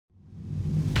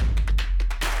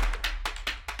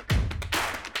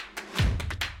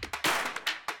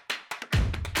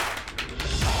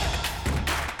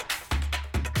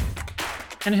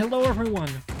And hello, everyone.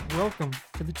 Welcome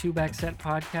to the Two Back Set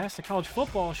Podcast, a college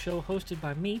football show hosted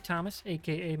by me, Thomas,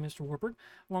 aka Mr. Warburg,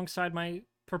 alongside my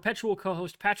perpetual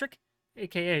co-host Patrick,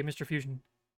 aka Mr. Fusion.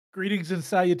 Greetings and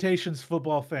salutations,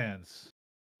 football fans.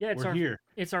 Yeah, We're here.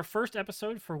 it's our first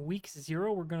episode for week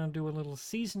 0. We're gonna do a little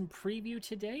season preview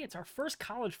today. It's our first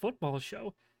college football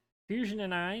show. Fusion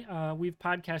and I, we've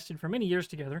podcasted for many years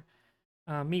together.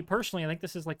 Me personally, I think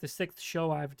this is like the 6th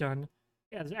show I've done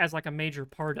as like a major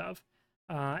part of.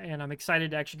 And I'm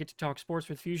excited to actually get to talk sports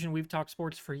with Fusion. We've talked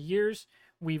sports for years.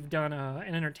 We've done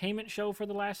an entertainment show for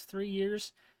the last 3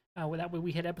 years. That way,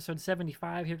 we hit episode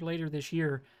 75 here later this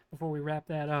year before we wrap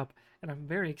that up. And I'm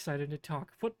very excited to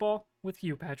talk football with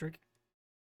you, Patrick.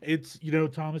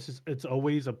 Thomas, it's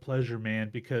always a pleasure, man,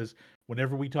 because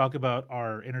whenever we talk about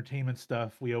our entertainment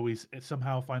stuff, we always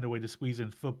somehow find a way to squeeze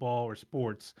in football or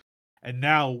sports. And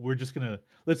now we're just gonna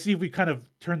let's see if we kind of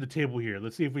turn the table here.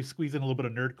 Let's see if we squeeze in a little bit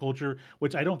of nerd culture,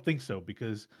 which I don't think so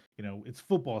because it's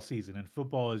football season and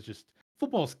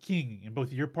football's king in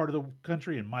both your part of the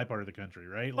country and my part of the country,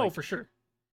 right? Oh, Like for sure.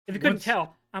 If you couldn't once,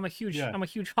 tell, I'm a huge yeah, I'm a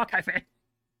huge Hawkeye fan.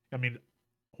 I mean,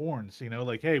 horns,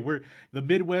 like, hey, we're the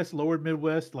Midwest, lower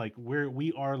Midwest, like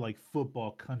we are like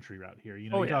football country out here. Oh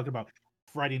You're yeah, talking about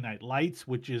Friday Night Lights,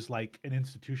 which is like an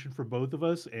institution for both of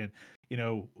us. And,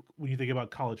 when you think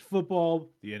about college football,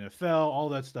 the NFL, all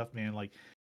that stuff, man, like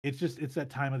it's that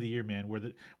time of the year, man, where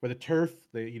the turf,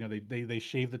 they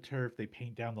shave the turf, they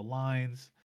paint down the lines,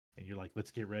 and you're like,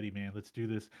 let's get ready, man, let's do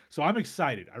this. So I'm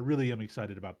excited. I really am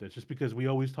excited about this, just because we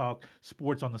always talk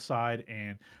sports on the side,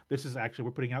 and this is actually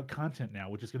we're putting out content now,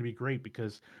 which is going to be great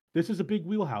because this is a big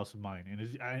wheelhouse of mine,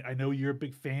 and I know you're a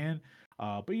big fan.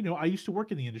 But I used to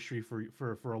work in the industry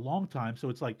for a long time, so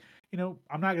it's like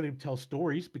I'm not going to tell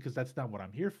stories because that's not what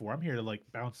I'm here for. I'm here to like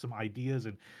bounce some ideas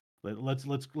and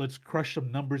let's crush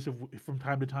some numbers from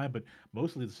time to time. But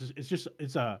mostly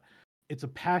it's a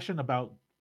passion about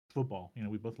football.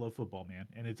 We both love football, man,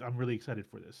 and I'm really excited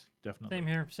for this. same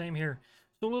Definitely. here, same here.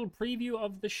 So a little preview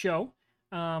of the show.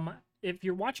 Um, if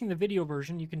you're watching the video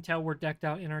version, you can tell we're decked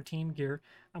out in our team gear.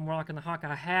 I'm rocking the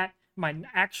Hawkeye hat, my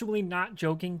actually not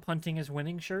joking punting is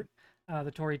winning shirt, the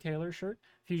Tory Taylor shirt.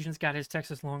 Fusion's got his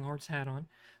Texas Longhorns hat on.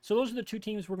 So those are the two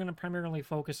teams we're going to primarily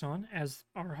focus on as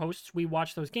our hosts. We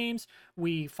watch those games,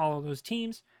 we follow those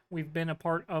teams. We've been a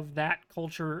part of that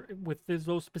culture with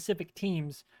those specific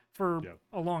teams for Yeah.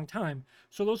 a long time.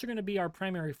 So those are going to be our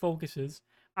primary focuses.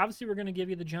 Obviously, we're going to give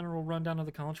you the general rundown of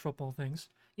the college football things.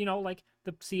 Like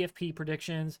the CFP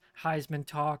predictions, Heisman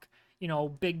talk,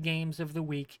 big games of the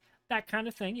week, that kind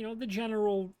of thing. The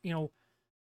general,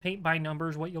 paint by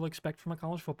numbers, what you'll expect from a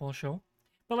college football show.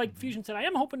 But like Hmm. Fusion said, I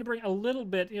am hoping to bring a little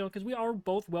bit, because we are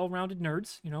both well-rounded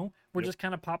nerds. We're Yep. just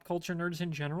kind of pop culture nerds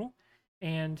in general,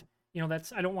 and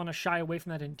I don't want to shy away from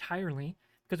that entirely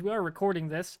because we are recording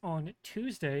this on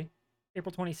Tuesday,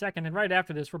 April 22nd, and right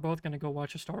after this, we're both going to go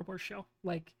watch a Star Wars show.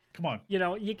 Like, Come on.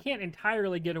 you can't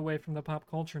entirely get away from the pop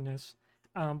culture-ness,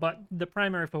 but the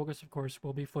primary focus, of course,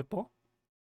 will be football.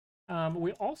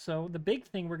 We also the big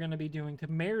thing we're going to be doing to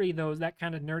marry that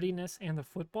kind of nerdiness and the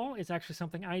football is actually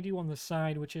something I do on the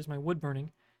side, which is my wood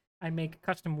burning. I make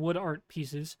custom wood art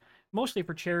pieces, mostly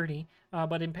for charity.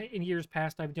 But in years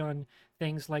past, I've done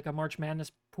things like a March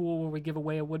Madness pool where we give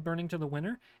away a wood burning to the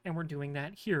winner, and we're doing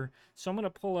that here. So I'm going to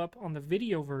pull up on the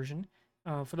video version.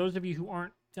 For those of you who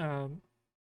aren't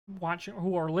watching,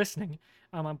 who are listening,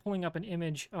 I'm pulling up an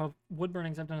image of wood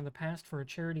burnings I've done in the past for a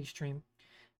charity stream,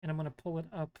 and I'm going to pull it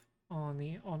up on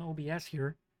OBS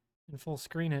here and full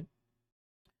screen it.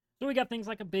 So we got things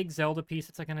like a big Zelda piece.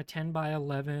 It's like in a 10 by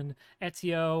 11,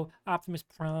 Ezio, Optimus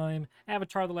Prime,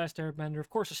 Avatar: The Last Airbender, of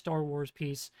course a Star Wars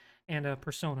piece, and a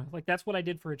Persona. Like that's what I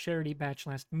did for a charity batch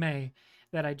last May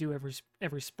that I do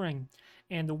every spring.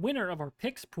 And the winner of our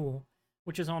picks pool,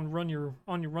 which is on Run Your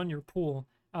Pool,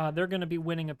 they're going to be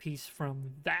winning a piece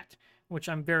from that, which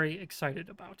I'm very excited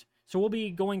about. So we'll be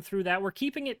going through that. We're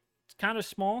keeping it kind of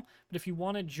small, but if you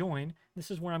want to join, this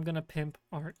is where I'm going to pimp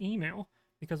our email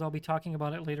because I'll be talking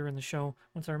about it later in the show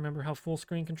once I remember how full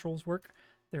screen controls work.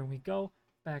 There we go.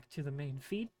 Back to the main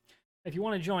feed. If you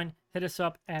want to join, hit us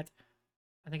up at,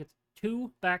 I think it's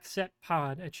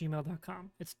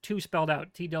 2backsetpod@gmail.com. It's 2 spelled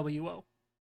out, TWO.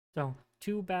 So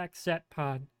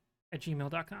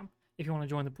 2backsetpod@gmail.com if you want to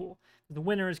join the pool. The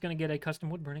winner is going to get a custom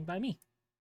wood burning by me,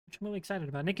 which I'm really excited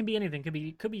about. And it can be anything. Could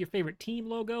be your favorite team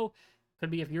logo. Could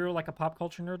be if you're like a pop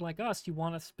culture nerd like us, you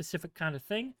want a specific kind of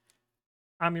thing.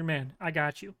 I'm your man. I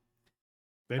got you.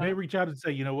 They may Uh, reach out and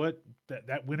say, you know what,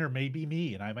 that winner may be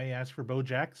me, and I may ask for Bo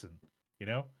Jackson. You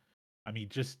know, I mean,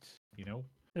 just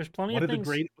there's plenty one of of the things.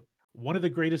 great one of the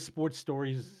greatest sports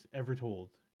stories ever told.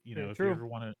 Very If you true. ever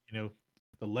want to,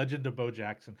 the legend of Bo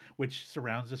Jackson, which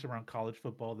surrounds us around college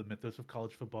football, the mythos of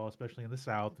college football, especially in the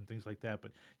South and things like that.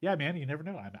 But yeah, man, you never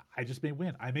know. I just may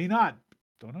win. I may not.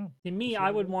 Don't know. To We'll me, see I how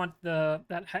it would goes. want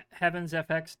that Heavens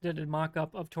FX did a mock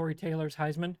up of Tory Taylor's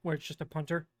Heisman, where it's just a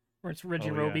punter, where it's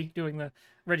Reggie Oh yeah. Roby doing the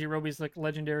Reggie Roby's like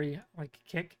legendary like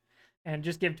kick, and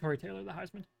just give Tory Taylor the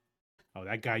Heisman. Oh,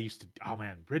 that guy used to. Oh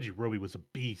man, Reggie Roby was a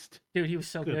beast. Dude, he was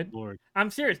so Good good. lord. I'm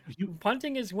serious. You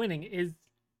Punting is winning.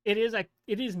 It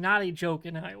is not a joke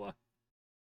in Iowa.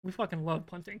 We fucking love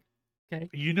punting. Okay.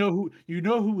 you know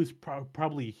who was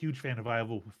probably a huge fan of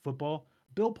Iowa football?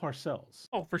 Bill Parcells,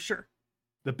 Oh, for sure.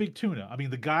 the big tuna. I mean,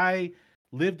 the guy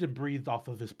lived and breathed off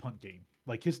of his punt game.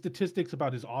 Like his statistics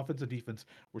about his offense and defense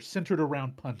were centered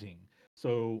around punting.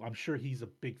 So I'm sure he's a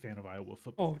big fan of Iowa Oh,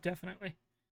 football. definitely.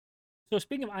 So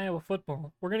speaking of Iowa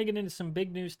football, we're going to get into some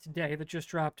big news today that just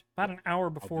dropped about Yeah, an hour I'll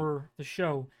do. before the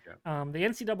show. Yeah. The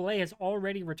NCAA has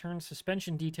already returned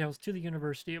suspension details to the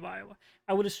University of Iowa.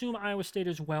 I would assume Iowa State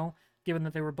as well, given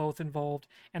that they were both involved,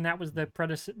 and that was the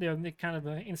the kind of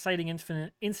the inciting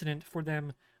incident for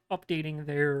them updating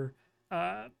their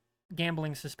uh,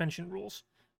 gambling suspension rules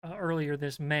earlier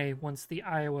this May, once the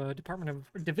Iowa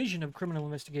Division of Criminal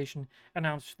Investigation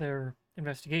announced their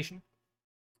investigation.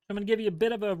 I'm going to give you a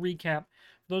bit of a recap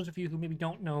for those of you who maybe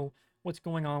don't know what's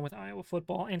going on with Iowa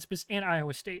football and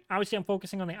Iowa State. Obviously, I'm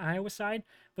focusing on the Iowa side,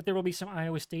 but there will be some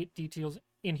Iowa State details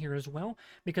in here as well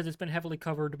because it's been heavily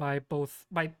covered by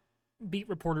beat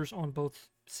reporters on both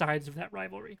sides of that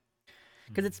rivalry.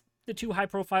 Because Mhm. it's the two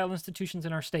high-profile institutions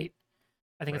in our state.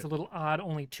 I think it's Right. a little odd.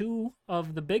 Only two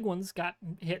of the big ones got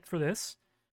hit for this,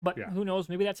 but Yeah. who knows?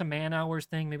 Maybe that's a man hours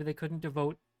thing. Maybe they couldn't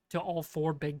devote to all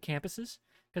four big campuses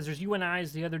because there's UNI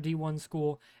is the other D1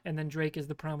 school, and then Drake is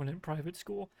the prominent private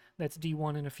school that's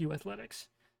D1 in a few athletics.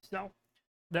 So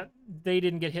that they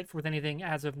didn't get hit with anything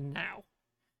as of now.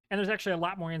 And there's actually a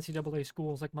lot more NCAA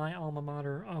schools. Like my alma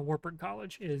mater, Wartburg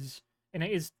College, is a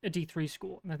D3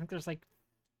 school, and I think there's like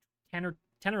 10 or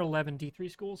 11 D3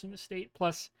 schools in the state,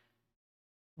 plus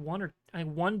one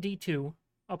D2.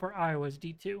 Upper Iowa's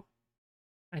D2.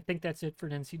 I think that's it for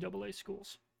NCAA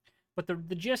schools. But the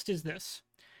gist is this: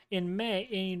 in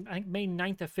I think May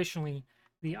 9th officially,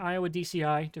 the Iowa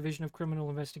DCI Division of Criminal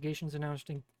Investigations announced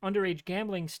an underage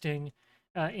gambling sting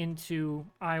into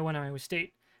Iowa and Iowa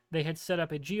State. They had set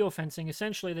up a geofencing.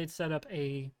 Essentially, they'd set up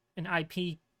an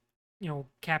IP,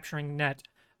 capturing net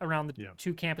around the Yeah.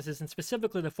 two campuses and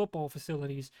specifically the football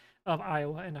facilities of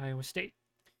Iowa and Iowa State.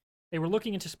 They were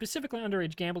looking into specifically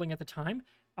underage gambling at the time.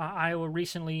 Iowa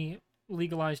recently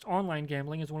legalized online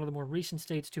gambling as one of the more recent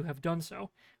states to have done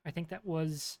so. I think it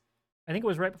was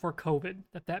right before COVID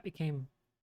that became.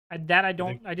 I I think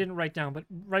don't, I didn't write down, but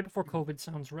right before COVID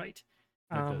sounds right.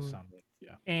 that does Um, sound right.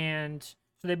 Yeah. and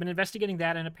so they've been investigating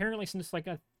that, and apparently since like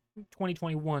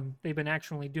 2021, they've been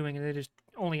actually doing it. They just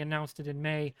only announced it in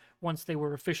May once they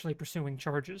were officially pursuing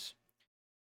charges.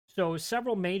 So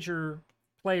several major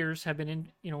players have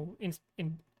been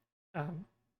um,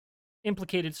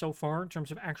 implicated so far in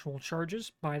terms of actual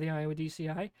charges by the Iowa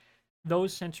DCI,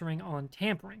 those centering on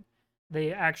tampering.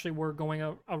 They actually were going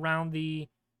around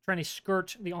trying to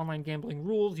skirt the online gambling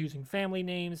rules using family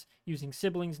names, using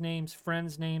siblings' names,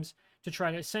 friends' names to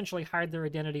try to essentially hide their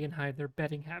identity and hide their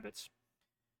betting habits.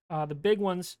 The big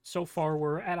ones so far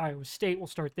were at Iowa State. We'll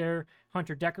start there.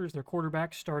 Hunter Deckers, their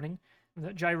quarterback, starting.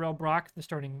 Jairell Brock, the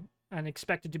starting and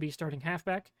expected to be starting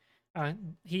halfback.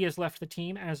 He has left the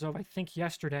team as of, I think,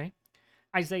 yesterday.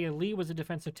 Isaiah Lee was a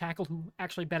defensive tackle who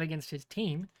actually bet against his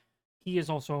team. He has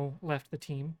also left the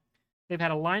team. They've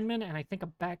had a lineman and I think a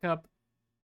backup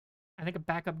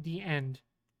D end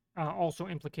also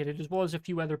implicated, as well as a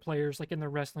few other players like in their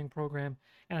wrestling program,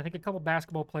 and I think a couple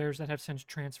basketball players that have since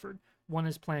transferred. One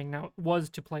is playing now, was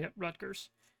to play at Rutgers,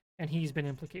 and he's been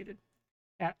implicated.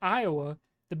 At Iowa,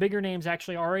 the bigger names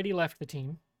actually already left the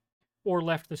team or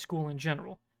left the school in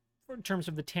general in terms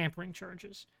of the tampering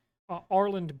charges.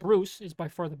 Arland Bruce is by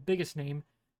far the biggest name.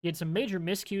 He had some major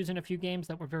miscues in a few games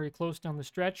that were very close down the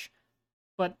stretch,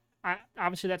 but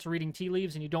obviously that's reading tea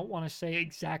leaves, and you don't want to say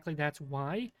exactly that's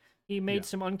why he Yeah. made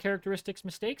some uncharacteristic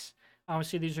mistakes.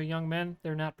 Obviously, these are young men;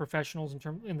 they're not professionals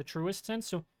in the truest sense,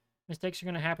 so mistakes are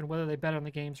going to happen whether they bet on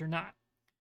the games or not.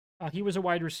 He was a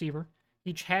wide receiver.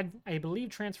 He had, I believe,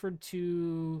 transferred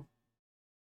to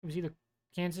it was either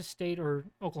Kansas State or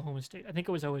Oklahoma State. I think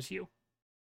it was OSU.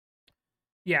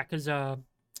 Yeah, because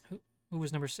who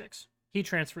was number 6? He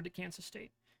transferred to Kansas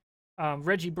State.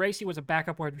 Reggie Bracey was a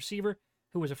backup wide receiver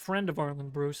who was a friend of Arlen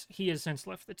Bruce. He has since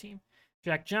left the team.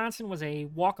 Jack Johnson was a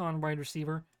walk-on wide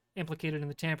receiver implicated in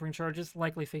the tampering charges,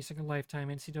 likely facing a lifetime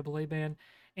NCAA ban.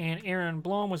 And Aaron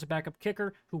Blom was a backup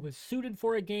kicker who was suited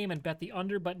for a game and bet the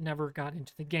under, but never got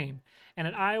into the game. And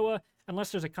at Iowa,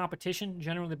 unless there's a competition,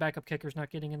 generally the backup kicker's not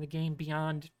getting in the game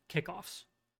beyond kickoffs.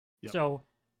 Yep. So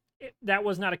that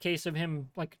was not a case of him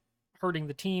like hurting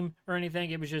the team or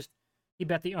anything. It was just he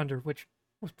bet the under, which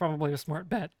was probably a smart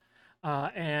bet,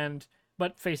 and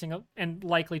but facing a and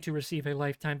likely to receive a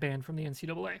lifetime ban from the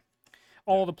NCAA.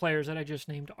 All the players that I just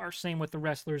named are same with the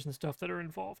wrestlers and stuff that are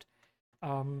involved.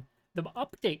 The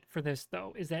update for this,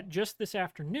 though, is that just this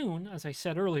afternoon, as I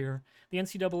said earlier, the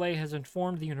NCAA has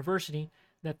informed the university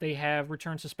that they have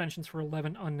returned suspensions for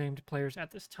 11 unnamed players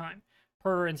at this time.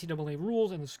 Per NCAA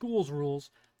rules and the school's rules,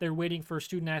 they're waiting for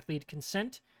student athlete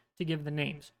consent to give the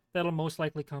names. That'll most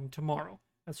likely come tomorrow.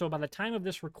 And so by the time of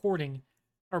this recording,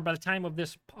 or by the time of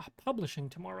this publishing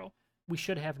tomorrow, we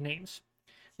should have names.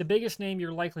 The biggest name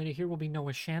you're likely to hear will be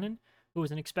Noah Shannon, who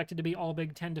is an expected to be all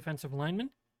Big Ten defensive lineman.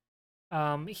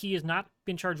 He has not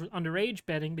been charged with underage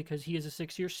betting because he is a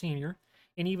 6-year senior.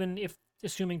 And even if,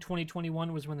 assuming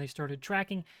 2021 was when they started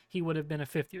tracking, he would have been a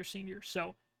 5th-year senior.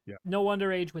 So no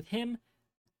underage with him.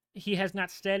 He has not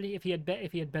said if he had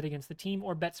bet against the team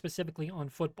or bet specifically on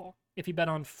football. If he bet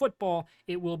on football,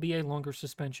 it will be a longer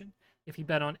suspension. If he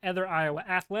bet on other Iowa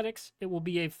athletics, it will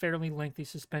be a fairly lengthy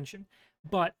suspension.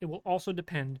 But it will also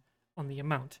depend on the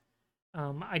amount.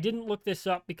 I didn't look this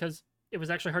up because it was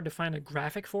actually hard to find a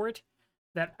graphic for it.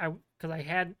 Because I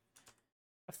had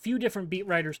a few different beat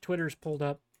writers' Twitters pulled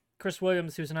up. Chris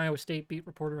Williams, who's an Iowa State beat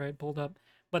reporter, I had pulled up,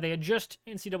 but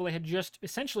NCAA had just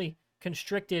essentially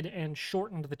constricted and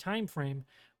shortened the time frame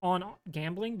on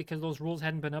gambling because those rules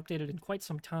hadn't been updated in quite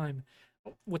some time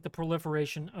with the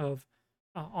proliferation of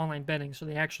online betting. So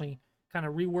they actually kind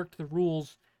of reworked the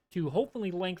rules to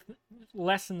hopefully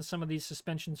lessen some of these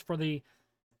suspensions for the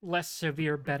less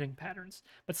severe betting patterns.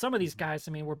 But some of these guys,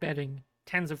 I mean, were betting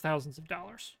tens of thousands of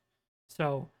dollars.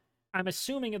 So I'm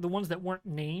assuming the ones that weren't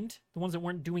named, the ones that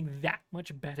weren't doing that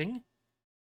much betting,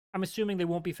 I'm assuming they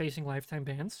won't be facing lifetime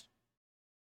bans.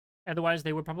 Otherwise,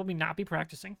 they would probably not be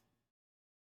practicing.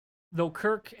 Though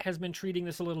Kirk has been treating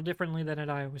this a little differently than at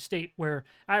Iowa State, where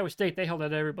Iowa State, they held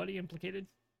out everybody implicated.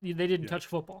 They didn't touch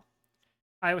football.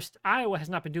 Iowa has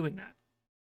not been doing that.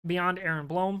 Beyond Aaron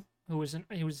Blom, who was an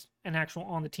actual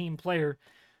on-the-team player,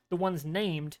 the ones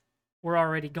named were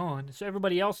already gone. So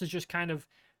everybody else is just kind of,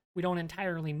 we don't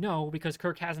entirely know because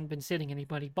Kirk hasn't been sitting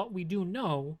anybody, but we do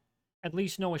know, at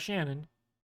least Noah Shannon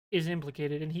is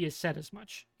implicated, and he has said as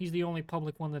much. He's the only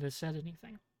public one that has said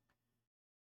anything.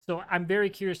 So I'm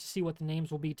very curious to see what the names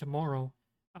will be tomorrow.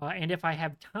 And if I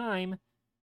have time,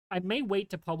 I may wait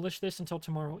to publish this until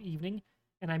tomorrow evening,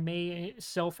 and I may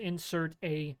self-insert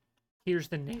a, here's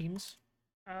the names.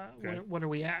 Okay. What are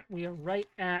we at? We are right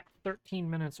at 13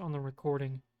 minutes on the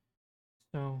recording.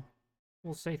 So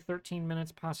we'll say 13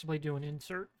 minutes, possibly do an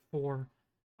insert for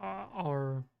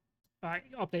our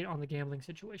update on the gambling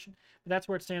situation. But that's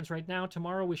where it stands right now.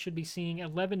 Tomorrow we should be seeing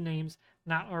 11 names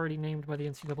not already named by the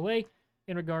NCAA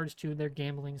in regards to their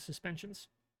gambling suspensions.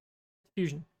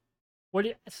 Fusion.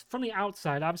 From the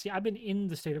outside, obviously I've been in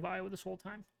the state of Iowa this whole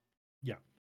time. Yeah.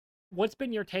 What's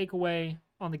been your takeaway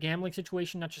on the gambling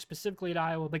situation, not just specifically at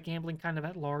Iowa, but gambling kind of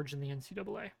at large in the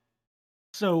NCAA?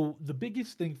 So the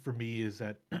biggest thing for me is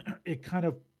that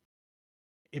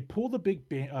it pulled a big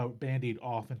band-aid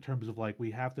off in terms of like,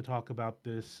 we have to talk about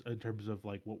this in terms of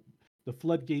like what the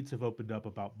floodgates have opened up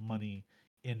about money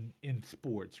in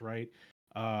sports, right?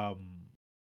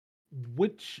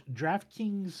 Which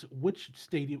DraftKings, which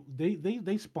stadium,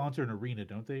 they sponsor an arena,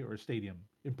 don't they, or a stadium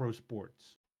in pro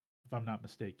sports, if I'm not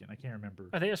mistaken. I can't remember.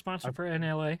 Are they a sponsor for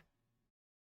NLA?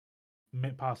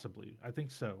 Possibly, I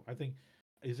think so. I think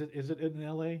is it in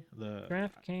LA? The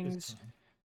DraftKings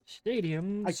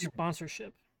stadium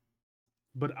sponsorship.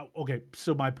 But okay,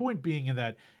 so my point being in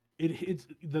that it's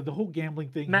the whole gambling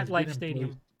thing. MetLife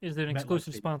Stadium is an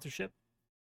exclusive sponsorship.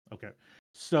 Okay,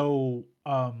 so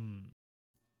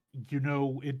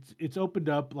it's opened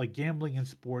up, like gambling in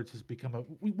sports has become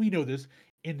we know this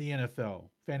in the NFL,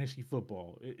 fantasy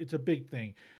football. It's a big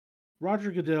thing.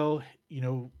 Roger Goodell,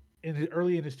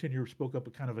 early in his tenure spoke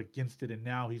up kind of against it, and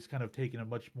now he's kind of taken a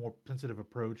much more sensitive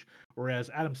approach. Whereas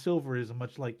Adam Silver is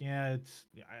much like,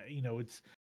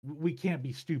 we can't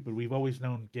be stupid. We've always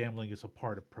known gambling is a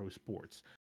part of pro sports,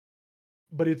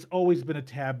 but it's always been a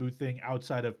taboo thing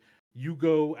outside of you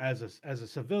go as a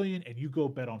civilian and you go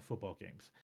bet on football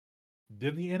games.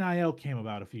 Then the NIL came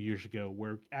about a few years ago,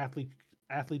 where athletes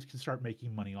can start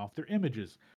making money off their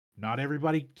images. Not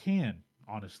everybody can,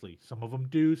 honestly. Some of them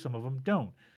do, some of them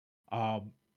don't.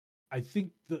 I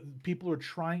think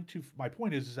my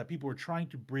point is that people are trying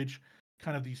to bridge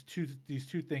kind of these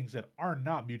two things that are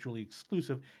not mutually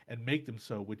exclusive and make them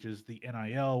so, which is the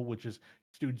NIL, which is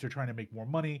students are trying to make more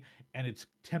money, and it's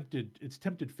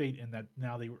tempted fate in that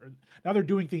now they're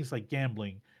doing things like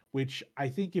gambling, which I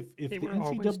think if They the were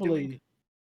always doing. NCAA,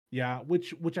 yeah,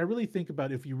 which I really think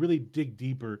about, if you really dig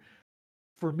deeper,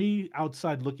 for me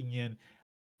outside looking in,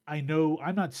 I know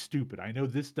I'm not stupid. I know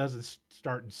this doesn't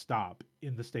start and stop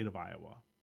in the state of Iowa.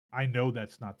 I know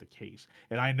that's not the case.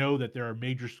 And I know that there are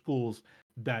major schools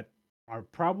that are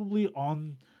probably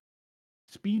on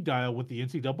speed dial with the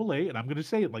NCAA. And I'm going to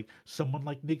say it, like someone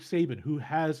like Nick Saban, who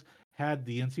has had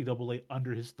the NCAA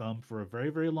under his thumb for a very,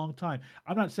 very long time.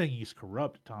 I'm not saying he's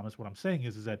corrupt, Thomas. What I'm saying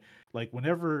is that, like,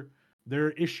 whenever there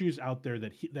are issues out there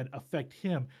that affect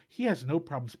him, he has no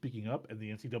problem speaking up, and the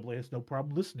NCAA has no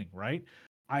problem listening. Right?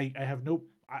 I have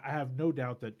no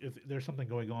doubt that if there's something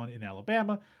going on in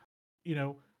Alabama, you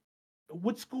know,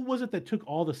 what school was it that took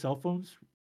all the cell phones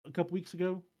a couple weeks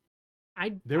ago?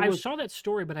 There I was, saw that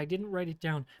story, but I didn't write it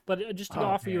down. But just to oh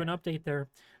offer you an man, update there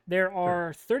sure.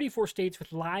 are 34 states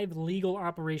with live legal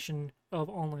operation of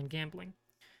online gambling.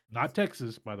 Not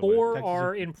Texas, by the way. Four Texas is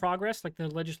are in progress, like the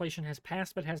legislation has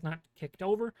passed but has not kicked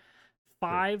over. sure.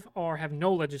 Five are have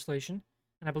no legislation,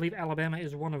 and I believe Alabama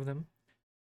is one of them.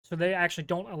 So they actually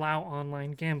don't allow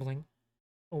online gambling.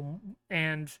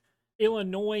 And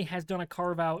Illinois has done a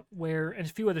carve out where, and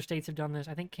a few other states have done this.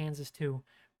 I think Kansas too,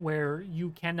 where you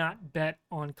cannot bet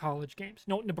on college games.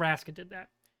 No, Nebraska did that.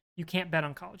 You can't bet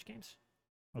on college games.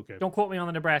 Okay. Don't quote me on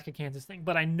the Nebraska Kansas thing,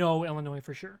 but I know Illinois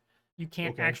for sure. You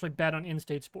can't Okay. actually bet on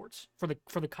in-state sports for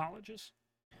the colleges.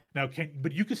 Now,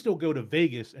 but you can still go to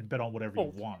Vegas and bet on whatever you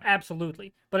Oh, want.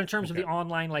 absolutely. But in terms of Okay. the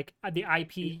online, like the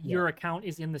IP, Yeah. your account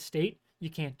is in the state, you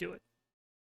can't do it.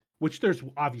 Which there's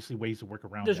obviously ways to work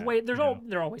around There's that. way there's all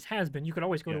there always has been. You could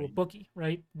always go Yeah. to a bookie,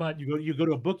 right? But You go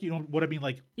to a book. You know what I mean?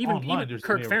 Like even online, there's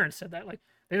a way. Kirk Ferentz said that, like,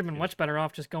 they'd have been Yeah. much better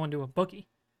off just going to a bookie.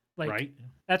 Like, Right.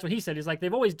 that's what he said. Is like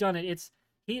they've always done it.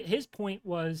 His point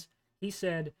was, he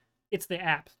said it's the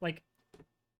app. Like,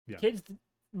 Yeah. kids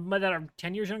that are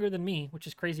 10 years younger than me, which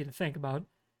is crazy to think about,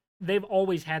 they've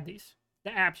always had these.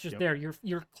 The app's just Yep. there.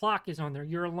 Your clock is on there.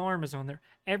 Your alarm is on there.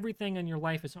 Everything in your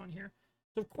life is on here.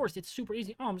 So of course it's super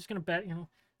easy. Oh, I'm just gonna bet. Now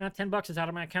 $10 is out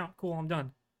of my account. Cool, I'm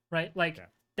done. Right? Like, Yeah.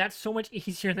 that's so much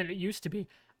easier than it used to be.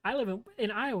 I live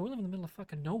in Iowa. We live in the middle of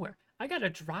fucking nowhere. I gotta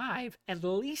drive at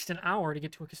least an hour to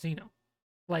get to a casino.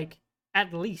 Like,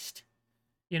 at least.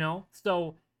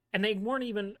 So, and they weren't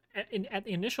even at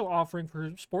the initial offering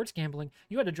for sports gambling.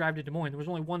 You had to drive to Des Moines. There was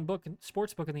only one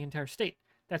sports book in the entire state.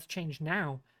 That's changed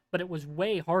now, but it was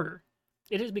way harder.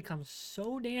 It has become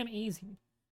so damn easy,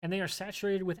 and they are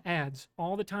saturated with ads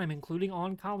all the time, including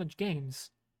on college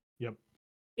games. Yep.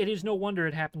 It is no wonder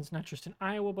it happens not just in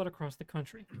Iowa but across the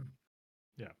country.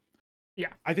 Yeah.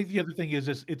 Yeah, I think the other thing is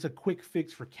it's a quick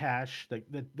fix for cash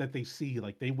that they see.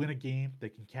 Like they win a game, they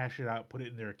can cash it out, put it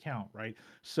in their account, right?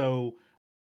 So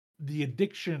the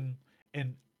addiction,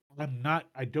 and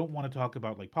I don't want to talk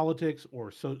about like politics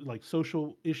or so like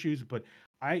social issues, but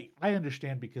I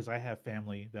understand because I have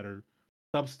family that are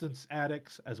substance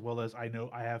addicts, as well as I know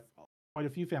I have quite a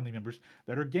few family members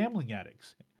that are gambling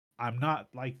addicts. I'm not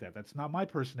like that. That's not my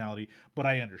personality, but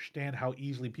I understand how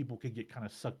easily people can get kind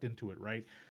of sucked into it, right?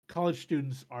 College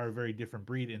students are a very different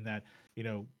breed in that,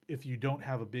 if you don't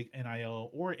have a big NIL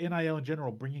or NIL in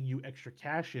general bringing you extra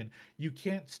cash in, you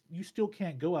still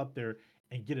can't go out there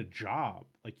and get a job.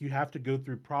 Like you have to go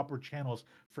through proper channels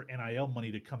for NIL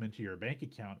money to come into your bank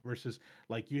account versus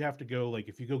like you have to go, like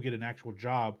if you go get an actual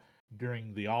job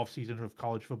during the off season of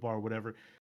college football or whatever,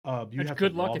 you that's have to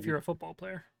good luck log if your you're a football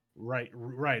player.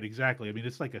 right, exactly. I mean,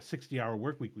 it's like a 60-hour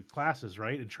work week with classes,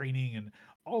 right? And training and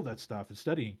all that stuff and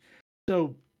studying.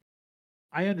 So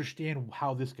I understand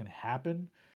how this can happen,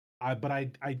 but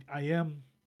I am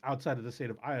outside of the state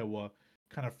of Iowa,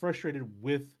 kind of frustrated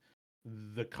with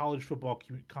the college football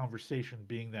conversation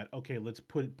being that okay, let's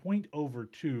point over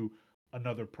to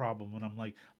another problem, and I'm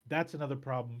like, that's another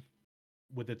problem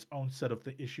with its own set of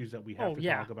the issues that we have Oh to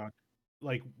yeah, talk about,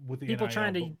 like with the people NIL.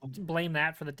 trying But to blame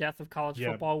that for the death of college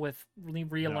yeah, football with no,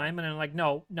 realignment, and like,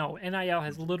 no, no, NIL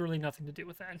has literally nothing to do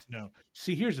with that. no.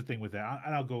 See, here's the thing with that,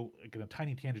 and I'll go like, in a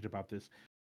tiny tangent about this.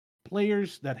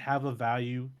 Players that have a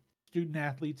value, student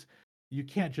athletes, you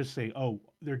can't just say, "Oh,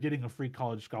 they're getting a free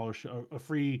college scholarship, a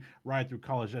free ride through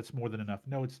college. That's more than enough."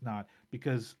 No, it's not,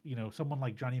 because someone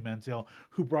like Johnny Manziel,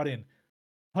 who brought in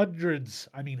hundreds,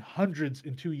 I mean hundreds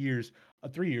in 2 years,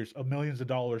 3 years of millions of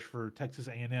dollars for Texas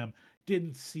A&M,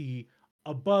 didn't see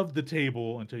above the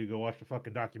table until you go watch the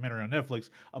fucking documentary on Netflix.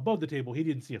 Above the table, he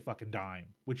didn't see a fucking dime,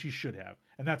 which he should have,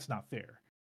 and that's not fair.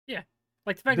 Yeah,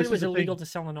 like the fact that it This is was the illegal thing.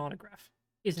 to sell an autograph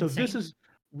is So this insane. is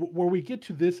where we get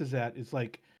to this is that it's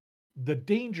like the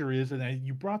danger is, and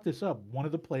you brought this up. One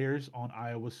of the players on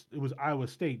it was Iowa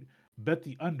State, bet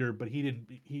the under, but he It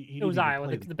didn't was even Iowa,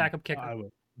 play the the game. backup kicker. Iowa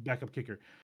backup kicker.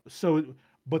 So,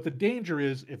 but the danger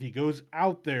is if he goes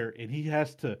out there and he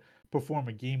has to perform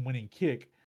a game-winning kick,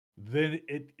 then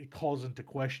it calls into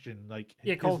question like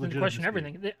Yeah, it his calls into question legitimacy.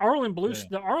 everything. Yeah,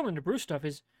 The Arlen DeBrew stuff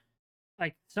is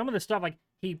like some of the stuff like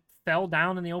he fell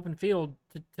down in the open field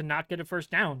to not get a first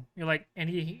down. You're like, and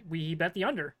he bet the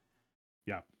under.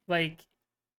 yeah. Like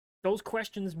those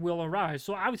questions will arise.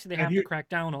 So obviously they And have to here crack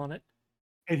down on it.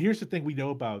 and here's the thing we know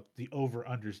about the over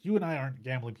unders. You and I aren't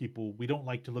gambling people. We don't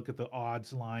like to look at the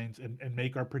odds lines and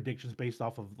make our predictions based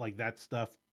off of like that stuff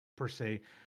per se.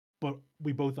 But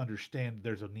we both understand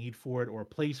there's a need for it or a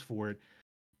place for it.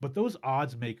 But those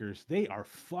odds makers, they are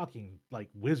fucking like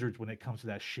wizards when it comes to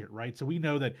that shit, right? So we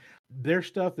know that their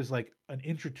stuff is like an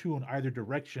inch or two in either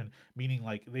direction, meaning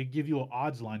like they give you an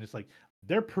odds line. It's like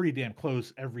they're pretty damn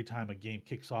close every time a game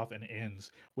kicks off and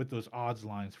ends with those odds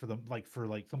lines for them, like for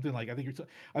like something like I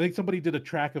think somebody did a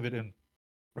track of it and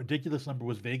ridiculous number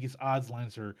was Vegas odds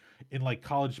lines are in like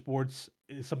college sports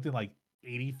is something like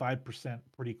 85%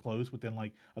 pretty close within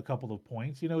like a couple of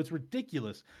points. You know, it's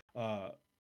ridiculous. Uh,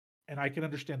 and I can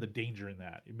understand the danger in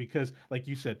that because, like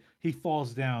you said, he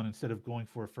falls down instead of going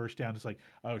for a first down. It's like,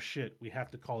 oh shit, we have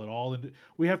to call it all, and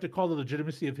we have to call the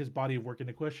legitimacy of his body of work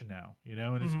into question now. You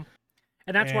know, and it's Hmm.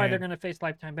 And that's why they're and going to face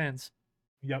lifetime bans,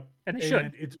 yep, and they should.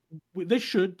 and it's they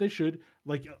should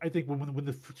like I think when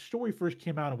the story first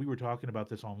came out and we were talking about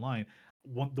this online,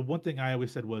 the one thing I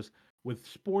always said was with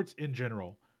sports in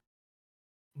general,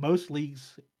 most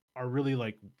leagues are really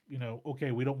like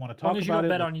okay, we don't want to As long talk as you about don't it.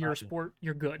 bet Let's on your not do. sport,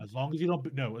 you're good. As long as you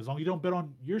don't no, as long as you don't bet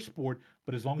on your sport,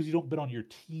 but as long as you don't bet on your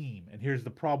team. And here's the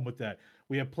problem with that.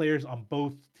 We have players on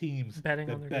both teams Betting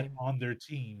on that their bet game. on their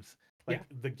teams. Yeah,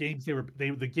 Like the games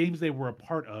they were a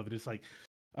part of. And it's like,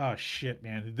 oh shit,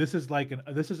 man. This is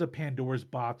a Pandora's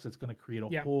box that's gonna create a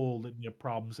yeah, whole litany of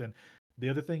problems. And the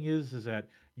other thing is that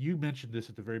you mentioned this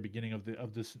at the very beginning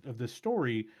of this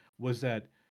story was that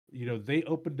they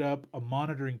opened up a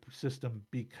monitoring system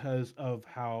because of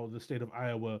how the state of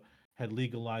Iowa had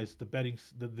legalized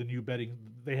the new betting.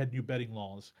 They had new betting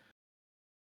laws.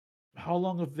 How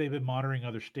long have they been monitoring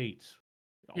other states?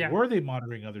 yeah, Were they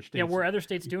monitoring other yeah. states? Were other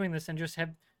states doing this and just have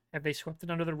they swept it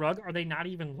under the rug? Are they not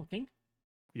even looking?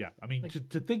 Yeah, I mean Like,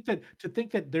 to think that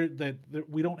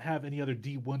we don't have any other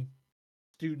D1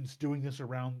 students doing this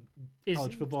around is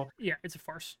college football. yeah, it's a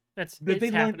farce. That's That it's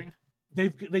they learned happening.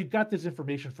 they've got this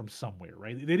information from somewhere,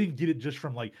 right? They didn't get it just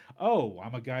from like, oh,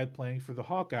 I'm a guy playing for the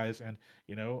Hawkeyes, and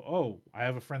oh, I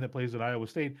have a friend that plays at Iowa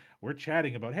State. We're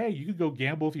chatting about, hey, you could go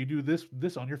gamble if you do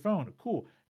this on your phone. Cool.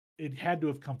 It had to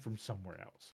have come from somewhere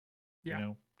else.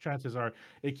 Yeah, Chances are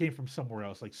it came from somewhere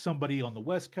else. Like somebody on the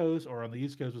West Coast or on the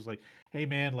East Coast was like, hey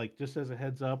man, like just as a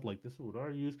heads up, like this is what I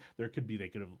use. They could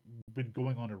have been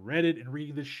going on to Reddit and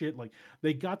reading this shit. Like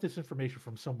they got this information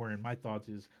from somewhere. And my thoughts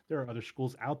is there are other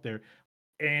schools out there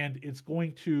and it's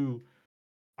going to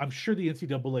I'm sure the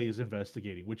NCAA is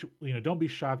investigating, which don't be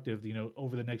shocked if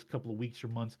over the next couple of weeks or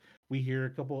months we hear a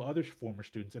couple of other former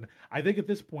students. And I think at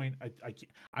this point,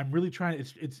 I'm really trying.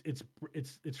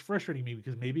 It's frustrating me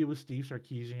because maybe it was Steve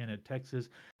Sarkisian at Texas.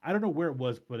 I don't know where it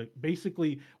was, but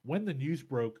basically when the news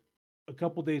broke, a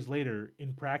couple days later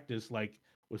in practice, like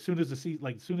as soon as as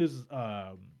soon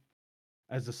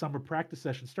as the summer practice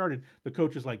session started, the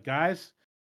coach is like, guys,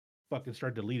 fucking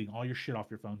start deleting all your shit off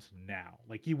your phones now.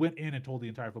 Like he went in and told the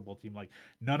entire football team, like,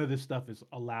 none of this stuff is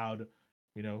allowed.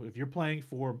 If you're playing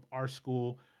for our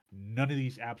school, none of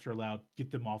these apps are allowed.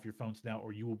 Get them off your phones now,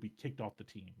 or you will be kicked off the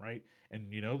team, right? And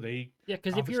they yeah.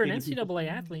 Because if you're an confiscated people's NCAA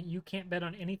phones. athlete, you can't bet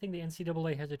on anything the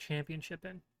NCAA has a championship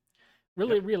in. Yep.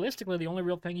 Really, realistically, the only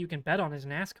real thing you can bet on is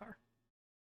NASCAR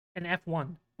and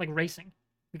F1, like racing,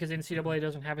 because NCAA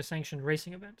doesn't have a sanctioned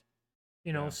racing event.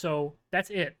 Yeah. So that's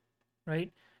it,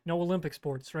 right? No Olympic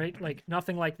sports, right? Like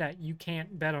nothing like that. You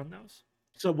can't bet on those.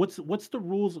 So what's the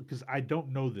rules? Because I don't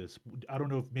know this. I don't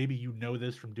know if maybe you know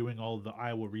this from doing all of the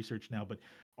Iowa research now. But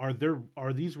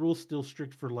are these rules still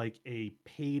strict for like a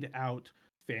paid out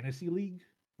fantasy league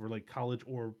for like college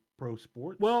or pro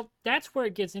sports? Well, that's where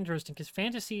it gets interesting because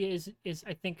fantasy is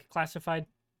I think classified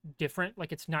different.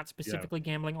 Like it's not Yeah. specifically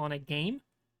gambling on a game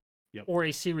Yep. or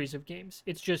a series of games.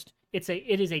 It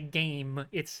is a game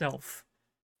itself.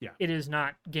 Yeah. It is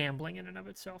not gambling in and of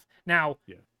itself. Now,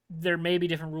 Yeah. there may be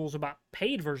different rules about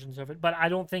paid versions of it, but I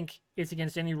don't think it's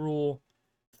against any rule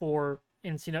for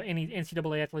any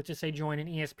NCAA athlete to say join an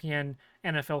ESPN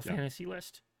NFL Yeah. fantasy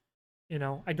list.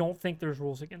 I don't think there's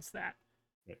rules against that.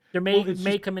 Right. There Well, may it's just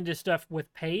may come into stuff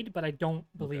with paid, but I don't okay.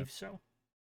 believe so.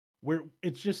 where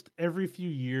it's just every few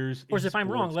years Of course, in if I'm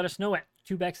wrong, sports. let us know at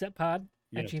twobacksetpod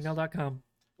at Yes, gmail.com.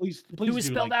 please, The two please is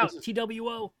do. spelled Like this out is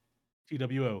TWO.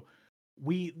 TWO.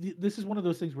 This is one of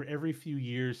those things where every few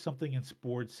years something in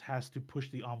sports has to push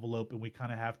the envelope, and we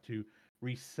kind of have to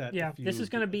reset Yeah, this is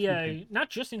going to a be few things. a not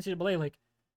just NCAA, like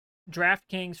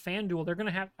DraftKings, FanDuel. They're going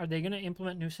to have, are they going to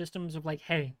implement new systems of like,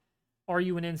 hey, are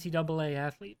you an NCAA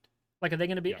athlete? Like, are they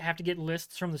going to be Yeah. have to get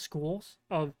lists from the schools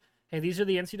of, hey, these are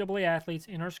the NCAA athletes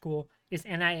in our school? Is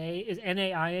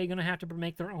NAIA going to have to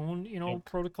make their own, Yep.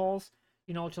 protocols,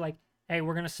 to like, hey,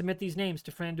 we're going to submit these names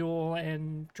to FanDuel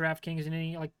and DraftKings and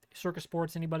any like Circus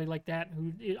Sports, anybody like that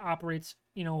who operates,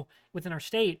 within our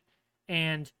state,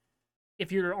 and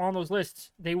if you're on those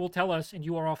lists, they will tell us, and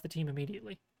you are off the team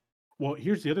immediately. Well,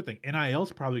 here's the other thing.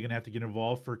 NIL's probably going to have to get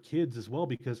involved for kids as well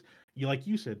because like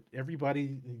you said,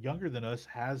 everybody younger than us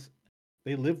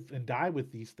they live and die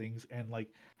with these things. And like,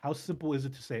 how simple is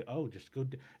it to say, oh, just go,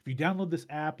 if you download this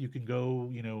app, you can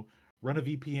go, run a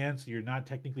VPN. So you're not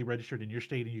technically registered in your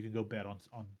state and you can go bet on,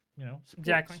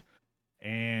 Exactly. sports.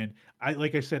 And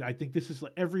like I said, I think this is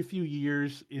like every few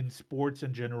years in sports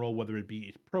in general, whether it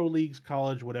be pro leagues,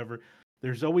 college, whatever.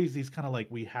 There's always these kind of like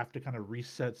we have to kind of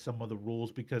reset some of the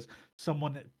rules because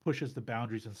someone pushes the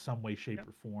boundaries in some way, shape, Yep.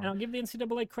 or And form. I'll give the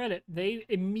NCAA credit; they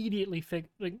immediately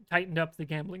like, tightened up the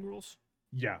gambling rules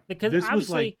Yeah, because this was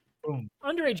like obviously boom.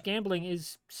 underage gambling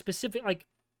is specific, like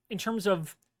in terms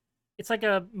of it's like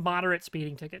a moderate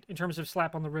speeding ticket in terms of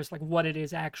slap on the wrist, like what it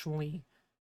is actually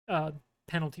uh,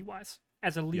 penalty wise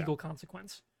as a Yeah, legal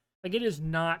consequence. Like it is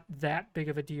not that big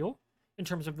of a deal in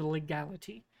terms of the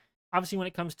legality. Obviously, when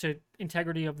it comes to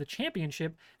integrity of the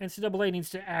championship, NCAA needs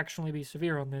to actually be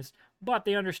severe on this. But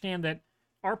they understand that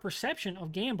our perception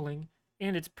of gambling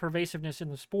and its pervasiveness in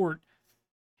the sport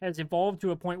has evolved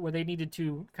to a point where they needed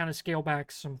to kind of scale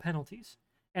back some penalties,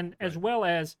 and as right. well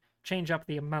as change up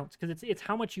the amounts because it's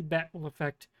how much you bet will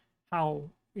affect how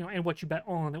and what you bet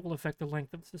on that will affect the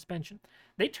length of the suspension.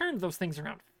 They turned those things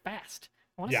around fast.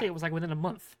 I want to say Yeah, it was like within a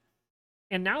month,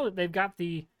 and now that they've got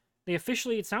they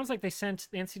officially, it sounds like they sent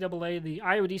the NCAA, the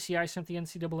Iowa DCI sent the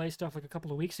NCAA stuff like a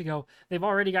couple of weeks ago. They've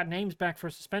already got names back for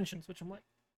suspensions, which I'm like,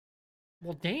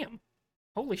 well, damn,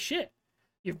 holy shit.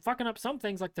 You're fucking up some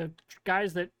things like the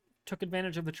guys that took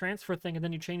advantage of the transfer thing and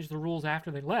then you changed the rules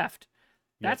after they left.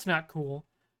 yep. That's not cool.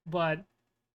 But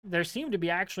there seem to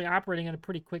be actually operating at a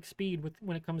pretty quick speed with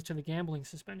when it comes to the gambling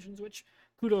suspensions, which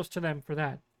kudos to them for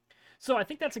that. So I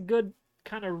think that's a good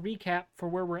kind of recap for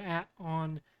where we're at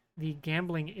on the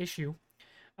gambling issue.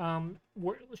 Do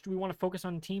we want to focus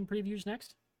on team previews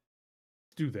next?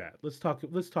 Let's do that. Let's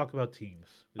talk about teams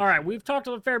All this right, year. we've talked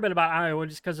a fair bit about Iowa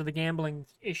just because of the gambling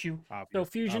issue. So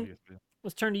Fusion, Obviously.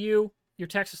 let's turn to you, your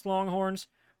Texas Longhorns.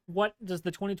 What does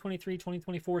the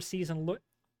 2023-2024 season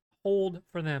hold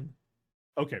for them?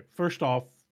 Okay, first off,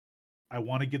 I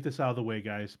want to get this out of the way,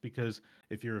 guys, because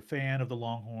if you're a fan of the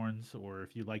Longhorns or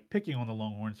if you like picking on the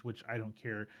Longhorns, which I don't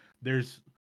care, there's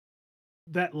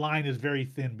that line is very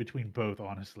thin between both,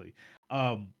 honestly.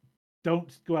 Um,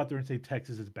 don't go out there and say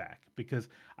Texas is back because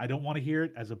I don't want to hear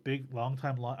it as a big, long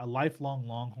time, a lifelong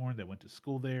Longhorn that went to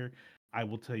school there. I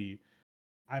will tell you,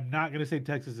 I'm not going to say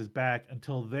Texas is back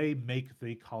until they make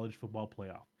the college football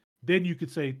playoff. Then you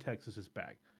could say Texas is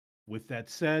back. With that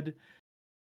said,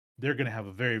 they're going to have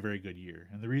a very, very good year.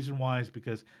 And the reason why is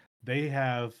because they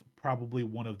have probably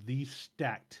one of the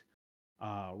stacked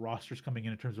rosters coming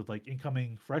in terms of like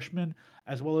incoming freshmen,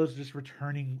 as well as just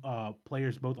returning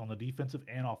players both on the defensive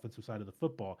and offensive side of the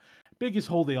football. Biggest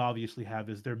hole they obviously have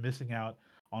is they're missing out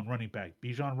on running back.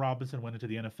 Bijan Robinson went into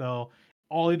the NFL.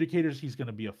 All indicators he's going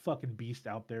to be a fucking beast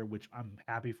out there, which I'm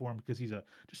happy for him because he's a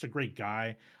just a great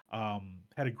guy.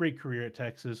 Had a great career at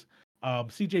Texas.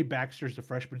 CJ Baxter's the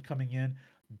freshman coming in.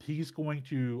 He's going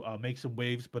to make some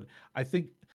waves, but I think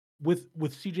with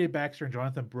CJ Baxter and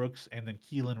Jonathan Brooks and then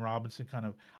Keelan Robinson kind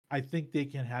of I think they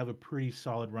can have a pretty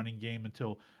solid running game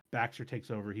until Baxter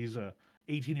takes over. He's a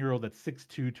 18-year-old that's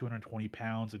 6'2", 220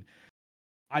 pounds. And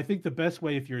I think the best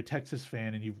way if you're a Texas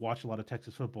fan and you've watched a lot of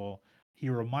Texas football, he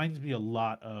reminds me a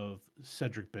lot of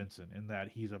Cedric Benson in that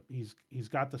he's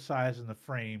got the size and the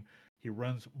frame. He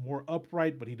runs more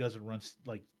upright, but he doesn't run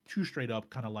like too straight up,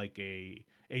 kind of like a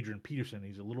Adrian Peterson.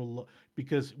 He's a little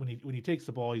because when he takes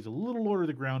the ball, he's a little lower to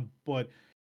the ground, but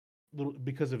little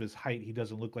because of his height, he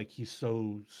doesn't look like he's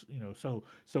so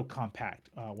compact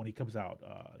when he comes out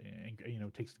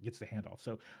and takes gets the handoff.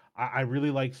 So I really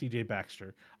like C.J.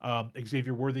 Baxter,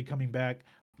 Xavier Worthy coming back.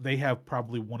 They have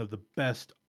probably one of the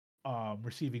best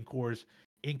receiving cores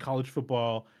in college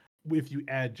football. If you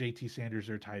add J.T. Sanders,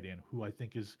 their tight end, who I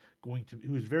think is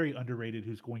who is very underrated,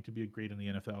 who's going to be a great in the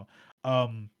NFL.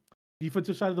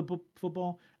 Defensive side of the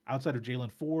football, outside of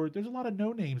Jalen Ford, there's a lot of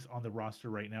no names on the roster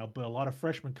right now, but a lot of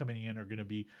freshmen coming in are going to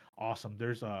be awesome.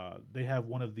 They have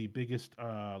one of the biggest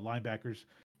linebackers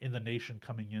in the nation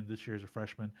coming in this year as a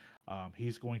freshman.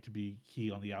 He's going to be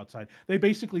key on the outside. They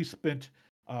basically spent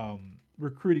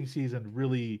recruiting season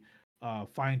really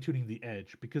fine tuning the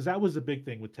edge because that was the big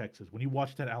thing with Texas. When you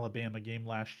watched that Alabama game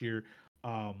last year,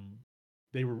 um,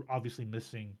 they were obviously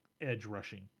missing edge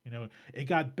rushing. You know, it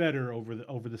got better over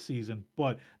the season,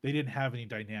 but they didn't have any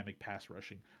dynamic pass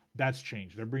rushing. That's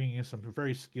changed. They're bringing in some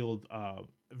very skilled,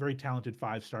 very talented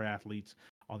 5-star athletes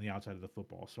on the outside of the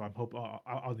football. So I'm hope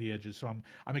on the edges. So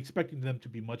I'm expecting them to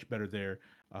be much better there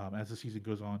as the season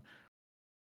goes on.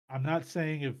 I'm not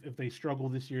saying if they struggle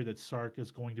this year that Sark is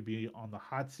going to be on the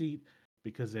hot seat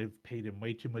because they've paid him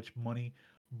way too much money.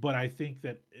 But I think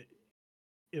that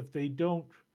if they don't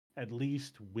at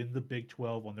least win the Big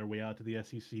 12 on their way out to the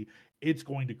SEC, it's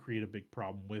going to create a big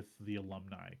problem with the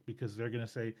alumni because they're going to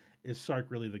say, "Is Sark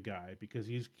really the guy?" Because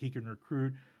he can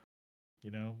recruit.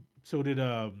 You know, so did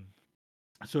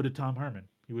Tom Herman.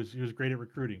 He was great at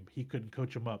recruiting. He couldn't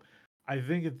coach him up. I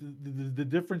think the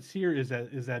difference here is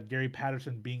that Gary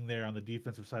Patterson being there on the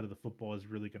defensive side of the football is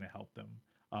really going to help them.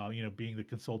 Being the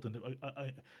consultant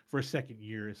for a second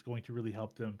year is going to really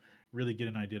help them really get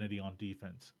an identity on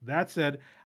defense. That said,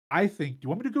 I think. Do you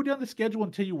want me to go down the schedule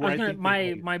and tell you I where was I gonna think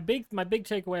they play? my big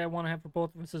takeaway I want to have for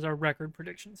both of us is our record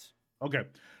predictions. Okay,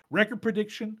 record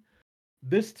prediction.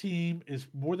 This team is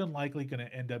more than likely going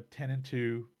to end up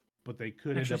 10-2, but they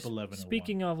could end Actually, up 11-1.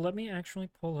 speaking of, let me actually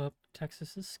pull up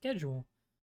Texas's schedule.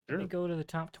 Let me Sure. go to the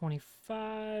top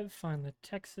 25, find the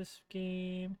Texas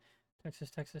game.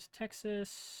 Texas.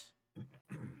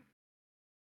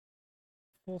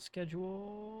 Full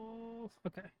schedule.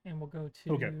 Okay, and we'll go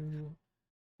to. Okay. All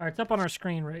right, it's up on our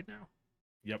screen right now.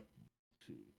 Yep.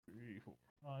 2, 3, 4,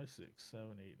 5, 6, 7,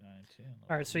 8, 9, 10.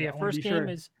 All right, so Yeah, yeah, I want to first be game sure.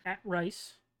 is at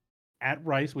Rice. At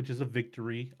Rice, which is a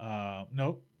victory.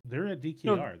 No, they're at No, DKR.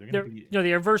 They're going to they're be. no,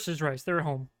 they are versus Rice. They're at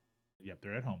home. Yep,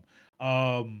 they're at home.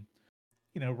 Um,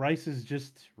 Rice is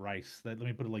just Rice. Let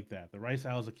me put it like that. The Rice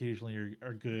Owls occasionally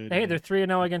are good. I Hey, they're mean,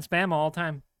 3-0 against Bama all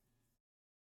time,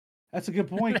 that's a good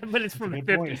point. but it's That's a from the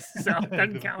good point. 50s, so it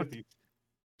doesn't count.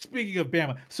 Speaking of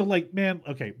Bama, so like, man,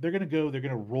 okay, they're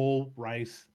gonna roll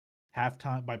Rice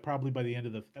halftime by the end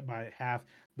of by half.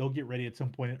 They'll get ready at some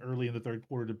point early in the third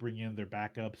quarter to bring in their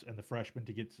backups and the freshmen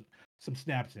to get some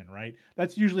snaps in, right?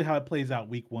 That's usually how it plays out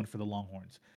week one for the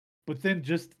Longhorns. But then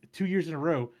just 2 years in a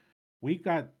row, we've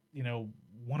got,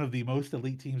 one of the most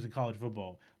elite teams in college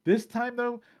football. This time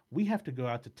though, we have to go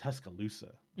out to Tuscaloosa.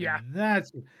 And Yeah,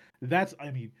 that's I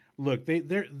mean, look,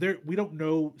 they're we don't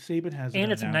know. Saban hasn't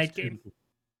and it's a night announced game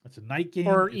it's a night game.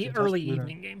 or It's in early Tuscaloosa.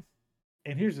 evening game.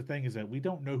 And here's the thing: is that we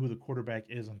don't know who the quarterback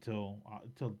is until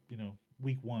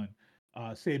week one.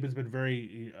 Saban's been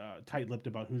very tight-lipped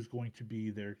about who's going to be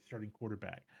their starting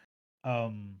quarterback.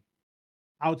 Um,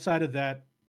 Outside of that,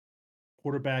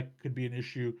 quarterback could be an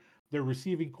issue. Their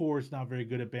receiving core is not very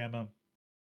good at Bama,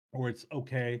 or it's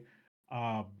okay.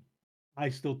 Um, I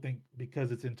still think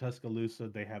because it's in Tuscaloosa,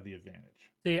 they have the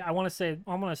advantage. See, I want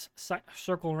to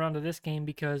circle around to this game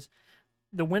because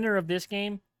the winner of this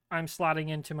game, I'm slotting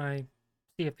into my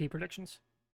CFP predictions.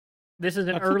 This is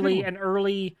That's a good one. an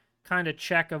early kind of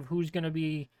check of who's going to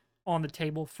be on the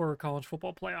table for a college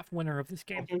football playoff winner of this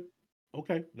game Okay,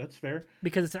 okay, that's fair.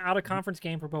 because it's an out of conference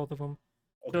game for both of them.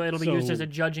 So Okay, it'll be used as so a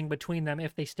judging between them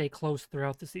if they stay close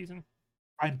throughout the season.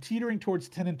 I'm teetering towards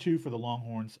 10-2 for the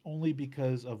Longhorns only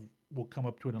because of we'll come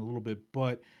up to it in a little bit,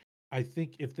 but I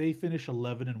think if they finish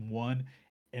 11-1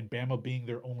 and Bama being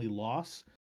their only loss,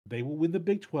 they will win the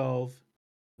Big 12.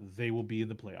 They will be in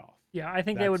the playoff. Yeah, I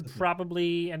think they That's would the thing.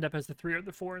 probably end up as the 3 or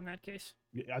the 4 in that case.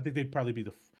 Yeah, I think they'd probably be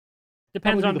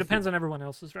Depends on the depends 4. on everyone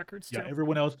else's records Yeah, too.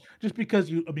 everyone else just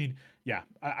because I mean, yeah,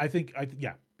 I think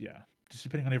yeah, just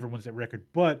depending on everyone's record.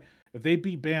 But if they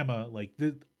beat Bama, like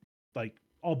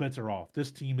all bets are off.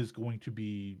 This team is going to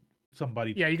be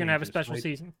somebody Yeah, you're gonna have a dangerous, special right?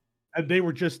 season. And they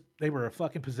were a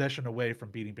fucking possession away from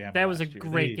beating Bama That was a last year.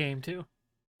 great game too.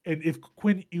 And if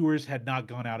Quinn Ewers had not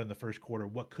gone out in the first quarter,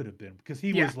 what could have been? Because Yeah,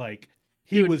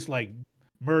 he dude. was like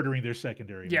murdering their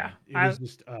secondary, Yeah, man. It was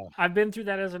just I've been through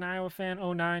that as an Iowa fan.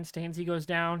 '09, Stanzi goes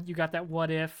down. You got that what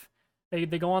if. They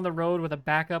go on the road with a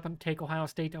backup and take Ohio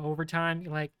State to overtime.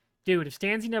 You're like, dude, if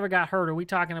Stanzi never got hurt, are we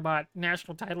talking about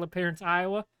national title appearance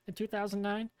Iowa in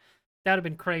 2009? That would have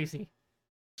been crazy.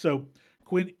 so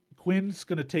Quinn's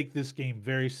gonna take this game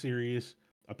very serious.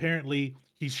 Apparently,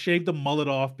 he's shaved the mullet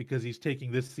off because he's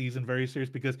taking this season very serious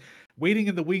because waiting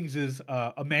in the wings is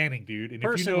a Manning, dude. And if you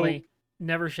know Personally,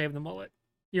 never shave the mullet.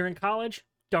 You're in college,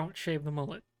 don't shave the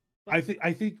mullet. But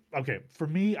I think okay, for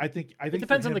me, I it think for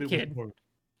depends on him the it was kid. more.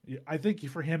 Yeah, I think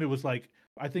for him it was like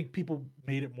I think people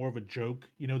made it more of a joke.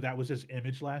 That was his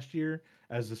image last year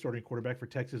as the starting quarterback for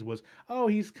Texas was, oh,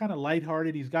 he's kind of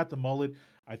lighthearted, he's got the mullet.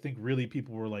 I think really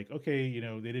people were like, okay,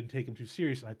 they didn't take him too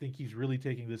serious, and I think he's really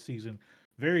taking this season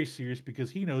very serious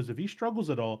because he knows if he struggles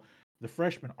at all, the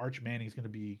freshman Arch Manning is going to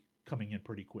be coming in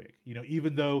pretty quick.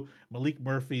 Even though Malik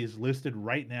Murphy is listed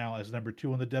right now as number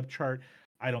 2 on the depth chart,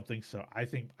 I don't think so. I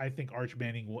think Arch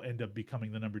Manning will end up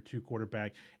becoming the number 2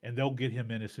 quarterback, and they'll get him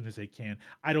in as soon as they can.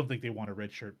 I don't think they want to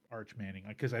redshirt Arch Manning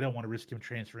because I don't want to risk him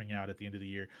transferring out at the end of the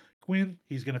year. Quinn,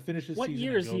 he's going to finish his What season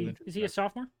year and is go he? into Is the he a draft.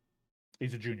 sophomore?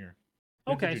 He's a junior.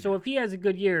 Quinn's a Okay, so junior. if he has a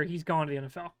good year, he's gone to the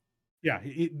NFL. Yeah,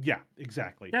 yeah,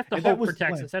 exactly. That's the And that hope for was the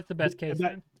plan. Texas. That's the best And case that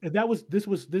then. and that was this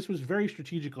was very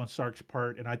strategic on Sark's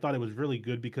part, and I thought it was really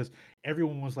good because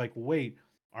everyone was like, "Wait,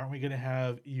 aren't we going to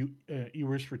have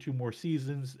Ewers for 2 more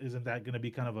seasons? Isn't that going to be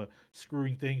kind of a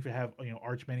screwing thing to have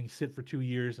Arch Manning sit for 2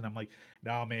 years?" And I'm like,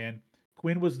 "No, man.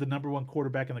 Quinn was the number 1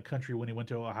 quarterback in the country when he went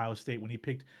to Ohio State. When he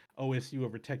picked OSU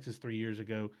over Texas 3 years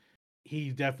ago,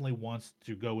 he definitely wants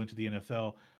to go into the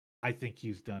NFL. I think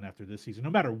he's done after this season.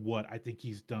 No matter what, I think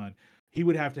he's done. He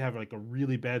would have to have like a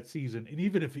really bad season, and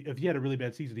even if he had a really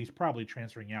bad season, he's probably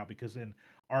transferring out because then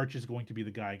Arch is going to be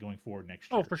the guy going forward next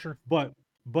Oh, year. for sure. But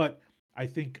I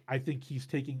think he's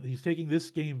taking this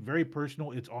game very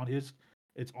personal. It's on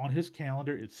his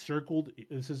calendar. It's circled.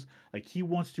 This is like he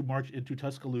wants to march into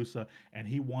Tuscaloosa and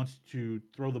he wants to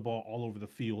throw the ball all over the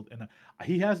field, and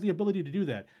he has the ability to do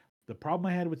that. The problem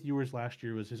I had with Ewers last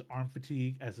year was his arm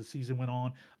fatigue as the season went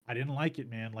on. I didn't like it,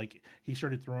 man. Like he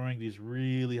started throwing these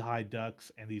really high ducks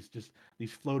and these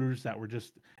floaters that were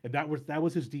just and that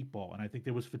was his deep ball. And I think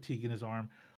there was fatigue in his arm.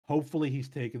 Hopefully he's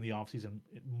taken the offseason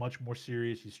much more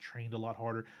serious. He's trained a lot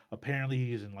harder. Apparently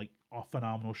he's in like a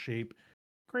phenomenal shape.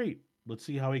 Great. Let's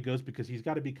see how he goes because he's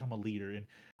got to become a leader. And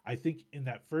I think in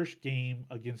that first game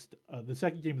against the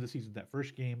second game of the season, that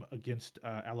first game against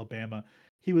Alabama,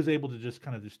 he was able to just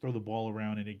kind of just throw the ball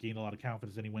around and it gained a lot of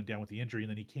confidence. Then he went down with the injury, and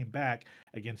then he came back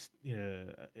against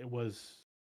it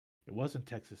wasn't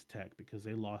Texas Tech because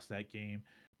they lost that game.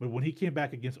 But when he came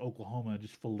back against Oklahoma and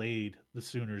just filleted the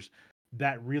Sooners,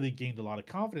 that really gained a lot of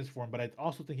confidence for him. But I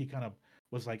also think he kind of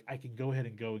was like, I can go ahead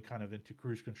and go and kind of into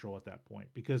cruise control at that point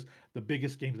because the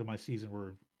biggest games of my season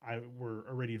were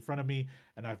already in front of me,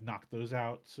 and I've knocked those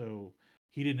out. So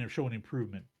he didn't show an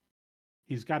improvement.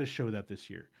 He's got to show that this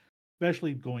year,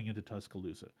 especially going into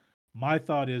Tuscaloosa. My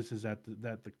thought is that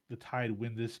the Tide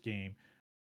win this game.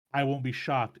 I won't be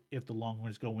shocked if the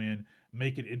Longhorns go in,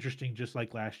 make it interesting just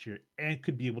like last year, and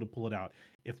could be able to pull it out.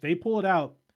 If they pull it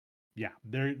out, yeah,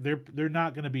 they're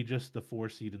not going to be just the 4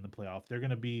 seed in the playoff. They're going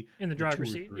to be In the the two driver's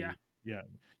or seat, yeah. three. Yeah,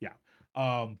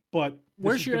 yeah. But this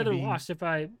Where's is your going to other be loss? If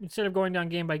I instead of going down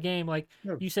game by game, like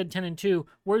yeah, you said 10-2,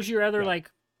 where's your other yeah.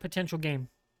 like potential game?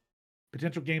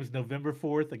 Potential games November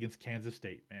 4th against Kansas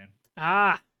State, man.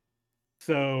 Ah,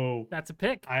 So that's a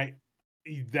pick. I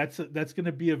that's going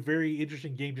to be a very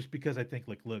interesting game just because I think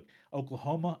like look,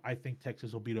 Oklahoma, I think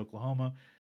Texas will beat Oklahoma.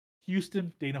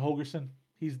 Houston, Dana Holgerson,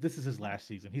 this is his last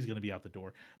season. He's going to be out the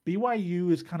door.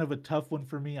 BYU is kind of a tough one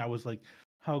for me. I was like,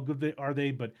 how good are they?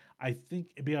 But I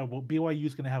think BYU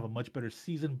is going to have a much better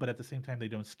season, but at the same time, they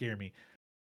don't scare me.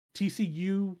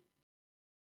 TCU,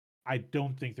 I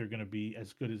don't think they're going to be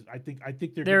as good as I think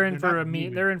they're They're going. in They're for not a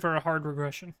moving. they're in for a hard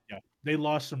regression. Yeah, they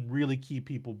lost some really key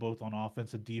people both on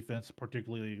offense and defense,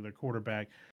 particularly their quarterback.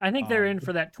 I think they're in But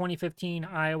for that 2015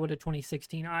 Iowa to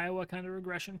 2016 Iowa kind of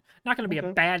regression. Not going to be a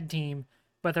okay, bad team,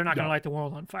 but they're not going to no, light the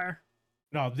world on fire.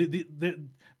 no,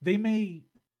 they may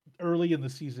early in the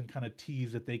season kind of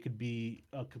tease that they could be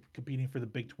competing for the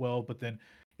Big 12, but then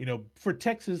for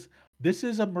Texas, this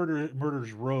is a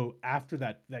murder's row after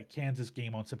that Kansas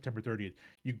game on September 30th.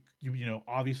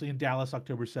 Obviously in Dallas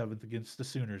October 7th against the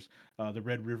Sooners, the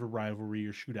Red River rivalry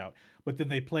or shootout, but then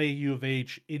they play U of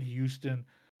H in Houston.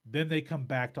 Then they come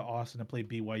back to Austin and play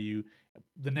BYU.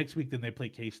 The next week, then they play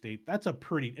K State. That's a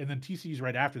pretty, and then TCU's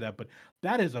right after that. But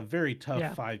that is a very tough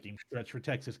Yeah. 5 game stretch for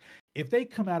Texas. If they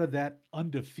come out of that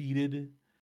undefeated,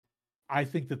 I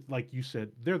think that, like you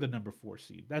said, they're the number 4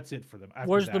 seed. That's it for them. After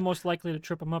Where's the that, most likely to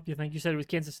trip them up? You think? You said it was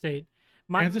Kansas State.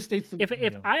 My Kansas State's the if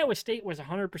Iowa State was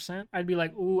 100%, I'd be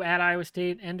like, ooh, at Iowa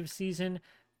State, end of season.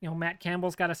 Matt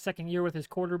Campbell's got a second year with his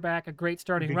quarterback, a great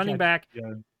starting good running catch. back,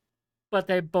 Yeah, but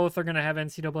they both are going to have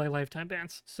NCAA lifetime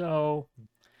bans. So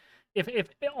if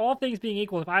all things being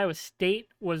equal, if Iowa State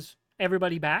was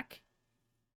everybody back,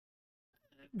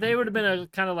 they would have been a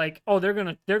kind of like, oh, they're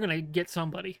gonna get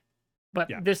somebody. But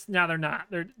yeah. this now they're not.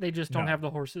 They just don't No, have the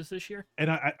horses this year.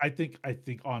 and I think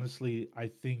honestly, I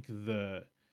think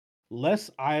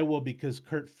Less Iowa because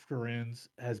Kurt Ferenz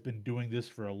has been doing this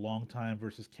for a long time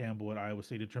versus Campbell at Iowa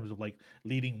State in terms of like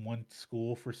leading one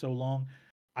school for so long.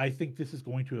 I think this is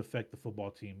going to affect the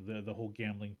football team, the whole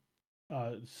gambling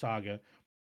saga.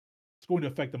 It's going to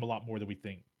affect them a lot more than we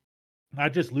think.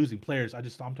 Not just losing players.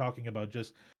 I'm talking about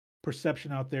just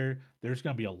perception out there. There's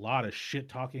going to be a lot of shit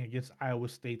talking against Iowa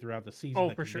State throughout the season Oh,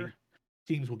 that for can make sure.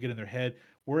 teams will get in their head.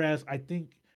 Whereas I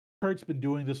think Kurt's been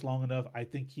doing this long enough. I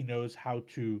think he knows how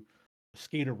to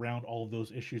skate around all of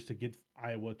those issues to get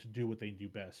Iowa to do what they do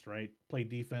best, right? Play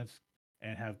defense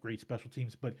and have great special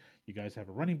teams. But you guys have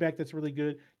a running back that's really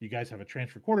good. You guys have a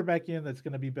transfer quarterback in that's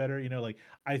going to be better. You know, like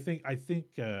I think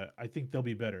they'll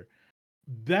be better.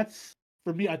 That's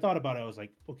for me. I thought about it. I was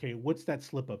like, okay, what's that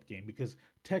slip up game? Because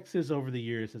Texas over the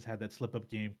years has had that slip up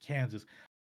game. Kansas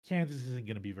isn't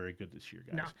going to be very good this year,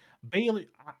 No. guys. Baylor,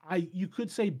 you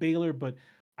could say Baylor, but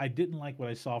I didn't like what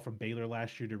I saw from Baylor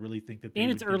last year to really think that they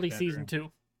And it's would get early better. season,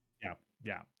 too. Yeah,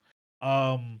 yeah.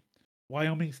 Um,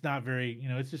 Wyoming's not very,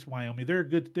 it's just Wyoming. They're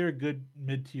a good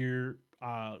mid tier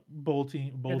Yeah, bowl they're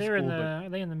in school, the. but Are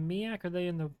they in the MEAC? Are they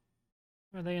in the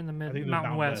I mid think they're the Mountain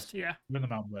Mountain West? West. Yeah. They're in the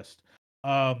Mountain West.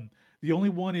 Um, the only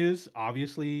one is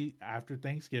obviously after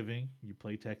Thanksgiving, you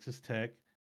play Texas Tech.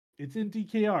 It's in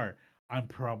DKR. I'm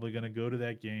probably gonna go to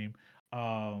that game.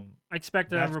 Um, I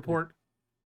expect a that's report.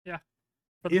 Yeah,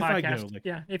 for the if I go. podcast. Like,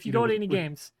 Yeah, if you go to any with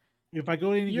games, if I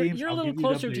go to any games, you're a I'll little give you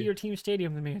an closer to update. your team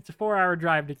stadium than me. It's a 4-hour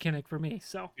drive to Kinnick for me.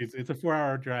 So It's a 4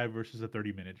 hour drive versus a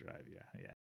 30-minute drive. Yeah,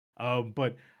 yeah.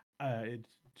 But it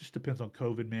just depends on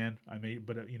COVID, man. I mean,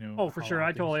 but oh, for sure, how I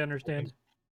things totally understand.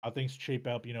 how things shape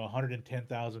up.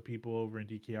 110,000 people over in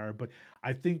DKR, but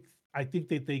I think I think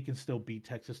that they can still beat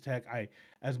Texas Tech.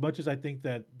 As much as I think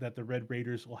that the Red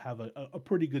Raiders will have a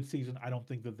pretty good season, I don't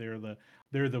think that they're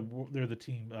the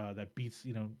team that beats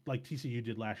like TCU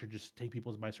did last year, just take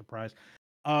people by surprise.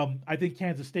 I think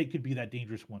Kansas State could be that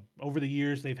dangerous one. Over the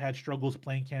years, they've had struggles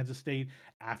playing Kansas State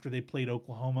after they played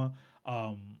Oklahoma.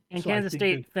 And So I Kansas think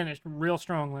that State finished real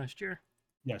strong last year.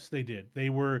 yes, they did. They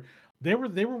were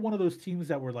one of those teams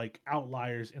that were like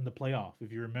outliers in the playoff.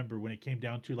 If you remember when it came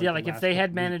down to Yeah, like the like if last they couple had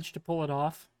weeks. managed to pull it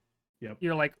off, Yep.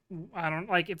 you're like, I don't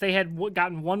like if they had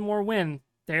gotten one more win,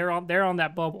 they're on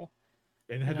that bubble.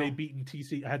 And You know, had they beaten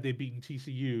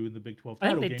TCU in the Big 12 I think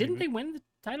title they game, didn't they win the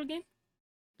title game?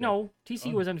 yeah. No,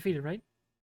 TCU Oh, was undefeated, right?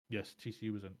 yes,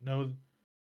 TCU was in. No, I'm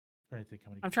trying to think how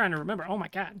many I'm games trying to they remember. Oh my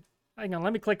god, hang on,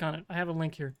 let me click on it. I have a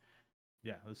link here.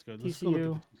 Yeah, let's go. Let's go look at the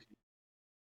TCU. TCU.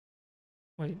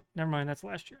 Wait, never mind. That's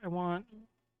last year. I want.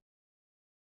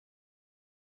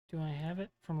 Do I have it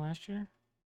from last year?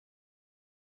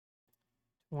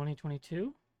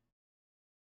 2022.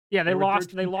 Yeah, they They were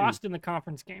lost. They 13-2. lost in the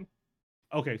conference game.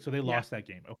 Okay, so they Yeah, lost that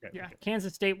game. Okay, yeah. okay.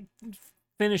 Kansas State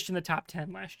finished in the top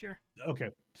 10 last year. Okay.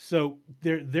 So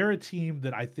they're a team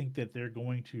that I think that they're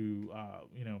going to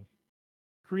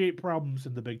create problems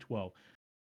in the Big 12.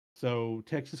 So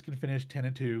Texas can finish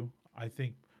 10-2. I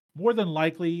think more than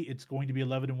likely it's going to be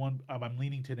 11-1. I'm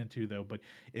leaning 10-2 though, but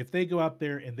if they go out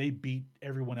there and they beat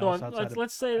everyone So else outside of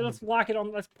let's say let's lock it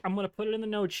on. I'm gonna put it in the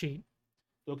note sheet.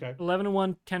 okay.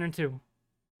 11-1, 10-2.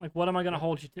 Like, what am I gonna Yep.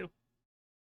 hold you to?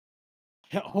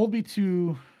 Hold me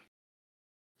to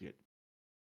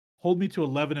hold me to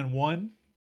 11-1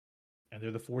 and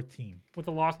they're the fourth team With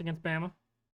the loss against Bama?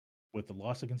 with the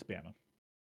loss against Bama.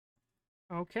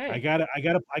 I Okay. gotta, I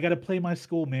gotta, I gotta play my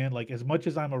school, man. Like as much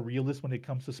as I'm a realist when it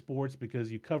comes to sports,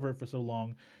 because you cover it for so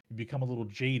long, you become a little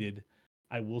jaded.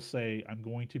 I will say I'm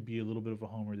going to be a little bit of a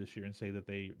homer this year and say that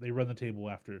they run the table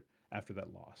after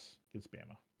that loss against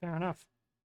Bama. Fair enough.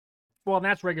 Well,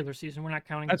 that's regular season. We're not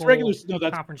counting That's regular. bowl No,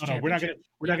 that's conference no, no. championship.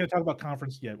 We're not Yeah. gonna talk about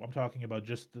conference yet. I'm talking about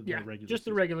just the Yeah. regular Just the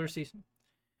season. regular season.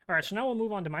 All right. Yeah. So now we'll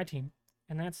move on to my team,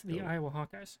 and that's the Go. Iowa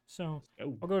Hawkeyes. So Let's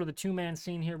go. I'll go to the two-man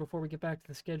scene here before we get back to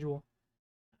the schedule.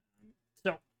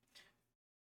 So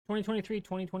 2023,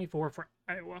 2024 for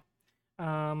Iowa.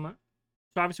 So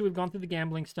obviously we've gone through the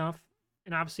gambling stuff,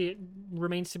 and obviously it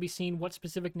remains to be seen what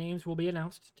specific names will be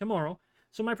announced tomorrow.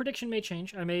 So my prediction may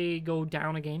change. I may go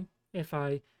down a game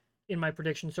in my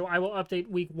prediction. So I will update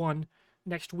week 1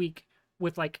 next week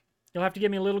with you'll have to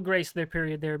give me a little grace there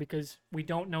period there because we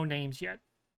don't know names yet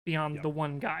beyond Yeah. the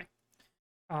one guy.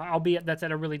 Albeit that's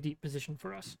at a really deep position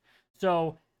for us.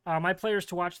 So my players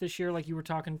to watch this year, like you were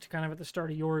talking to kind of at the start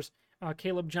of yours,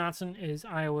 Caleb Johnson is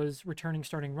Iowa's returning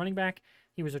starting running back.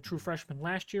 He was a true freshman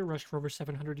last year, rushed for over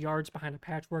 700 yards behind a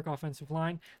patchwork offensive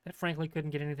line that frankly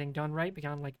couldn't get anything done right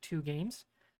beyond 2 games.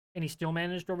 And he still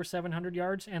managed over 700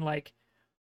 yards. And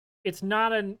it's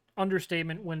not an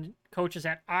understatement when coaches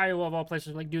at Iowa of all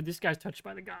places are like, dude, this guy's touched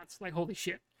by the gods. Like, holy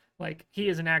shit. Like, he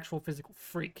is an actual physical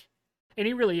freak. And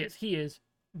he really is. He is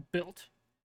built.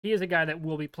 He is a guy that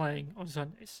will be playing on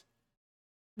Sundays.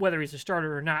 Whether he's a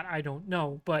starter or not, I don't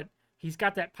know, but he's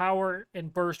got that power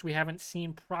and burst we haven't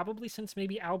seen probably since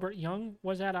maybe Albert Young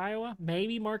was at Iowa.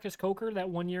 Maybe Marcus Coker, that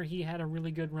one year he had a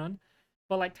really good run.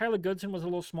 But like Tyler Goodson was a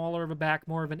little smaller of a back,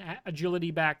 more of an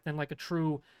agility back than like a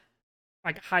true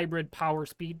like hybrid power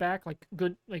speed back.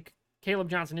 Like Caleb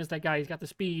Johnson is that guy. He's got the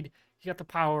speed, he's got the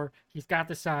power, he's got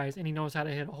the size, and he knows how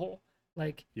to hit a hole.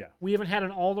 Like Yeah. we haven't had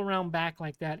an all around back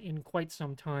like that in quite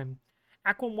some time.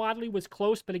 Aquan Wadley was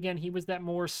close, but again, he was that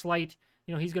more slight.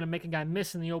 He's going to make a guy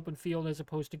miss in the open field as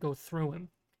opposed to go through him.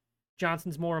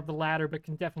 Johnson's more of the latter, but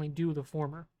can definitely do the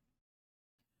former.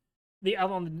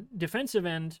 On the defensive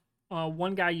end,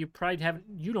 one guy you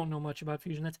don't know much about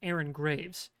Fusion. That's Aaron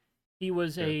Graves. He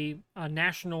was a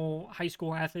national high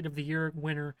school athlete of the year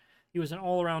winner. He was an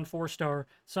all-around 4-star.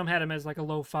 Some had him as like a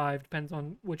low 5, depends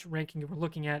on which ranking you were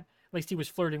looking at. At least he was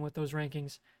flirting with those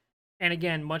rankings. And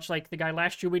again, much like the guy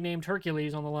last year we named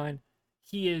Hercules on the line,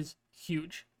 he is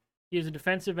huge. He is a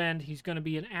defensive end. He's going to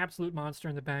be an absolute monster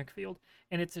in the backfield.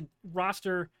 And it's a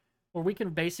roster where we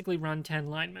can basically run 10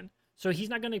 linemen. So he's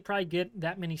not going to probably get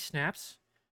that many snaps,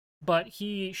 but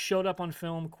he showed up on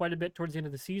film quite a bit towards the end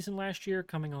of the season last year,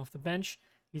 coming off the bench.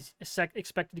 He's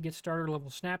expected to get starter-level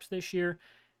snaps this year,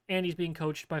 and he's being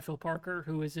coached by Phil Parker,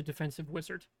 who is a defensive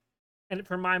wizard. And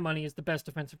for my money, is the best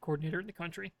defensive coordinator in the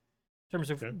country. In terms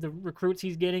of the recruits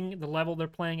he's getting, the level they're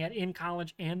playing at in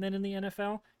college and then in the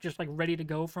NFL, just like ready to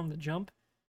go from the jump,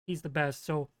 he's the best.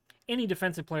 So any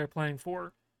defensive player playing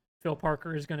for Phil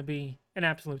Parker is going to be an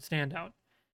absolute standout.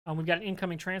 We've got an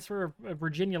incoming transfer, a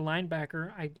Virginia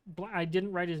linebacker. I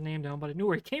didn't write his name down, but I knew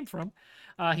where he came from.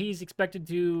 He's expected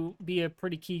to be a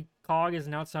pretty key cog as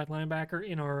an outside linebacker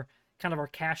in our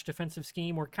cash defensive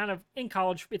scheme. Where kind of in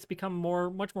college, it's become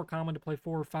much more common to play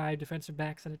 4 or 5 defensive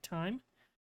backs at a time,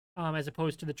 as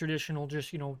opposed to the traditional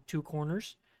just 2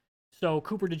 corners. So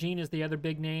Cooper DeJean is the other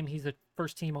big name. He's a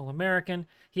first-team All-American.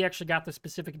 He actually got the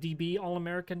specific DB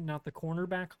All-American, not the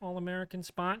cornerback All-American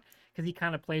spot, because he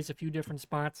kind of plays a few different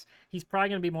spots. He's probably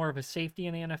going to be more of a safety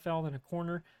in the NFL than a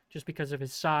corner, just because of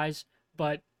his size.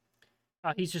 But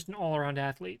he's just an all-around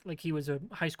athlete. Like, he was a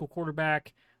high school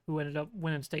quarterback who ended up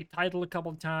winning state title a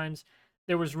couple of times.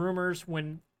 There was rumors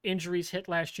when injuries hit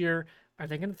last year, are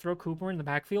they going to throw Cooper in the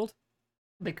backfield?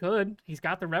 They could. He's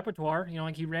got the repertoire.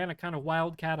 Like he ran a kind of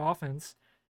wildcat offense,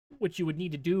 which you would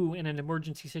need to do in an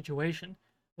emergency situation.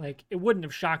 Like it wouldn't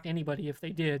have shocked anybody if they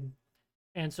did.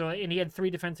 And he had 3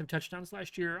 defensive touchdowns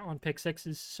last year on pick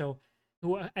sixes.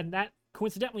 And that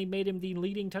coincidentally made him the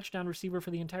leading touchdown receiver for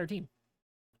the entire team,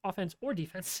 offense or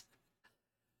defense.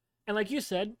 And like you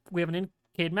said, we have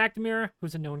Cade McNamara,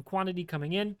 who's a known quantity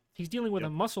coming in. He's dealing with a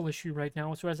muscle issue right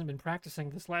now, so hasn't been practicing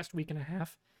this last week and a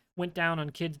half. Went down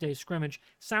on Kids Day scrimmage.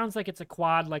 Sounds like it's a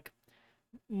quad, like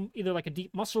either like a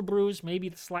deep muscle bruise,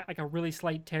 maybe like a really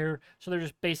slight tear. So they're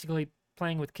just basically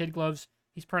playing with kid gloves.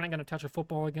 He's probably not going to touch a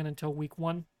football again until week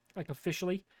 1, like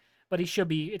officially. But he should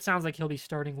be. It sounds like he'll be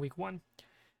starting week 1.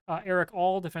 Eric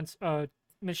All,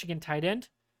 Michigan tight end.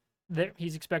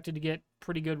 He's expected to get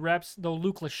pretty good reps. Though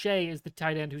Luke Lachey is the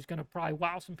tight end who's going to probably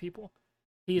wow some people.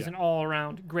 He is an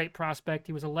all-around great prospect.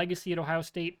 He was a legacy at Ohio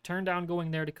State, turned down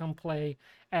going there to come play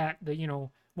at the,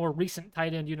 more recent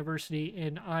tight end university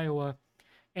in Iowa.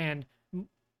 And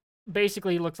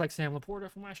basically he looks like Sam Laporta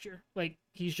from last year. Like,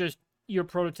 he's just your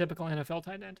prototypical NFL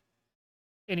tight end.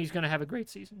 And he's going to have a great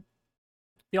season.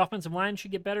 The offensive line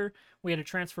should get better. We had a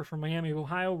transfer from Miami of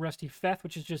Ohio, Rusty Feth,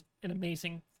 which is just an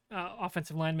amazing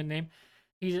offensive lineman name.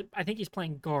 I think he's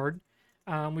playing guard.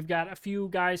 We've got a few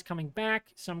guys coming back,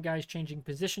 some guys changing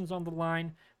positions on the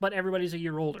line, but everybody's a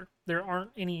year older. There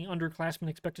aren't any underclassmen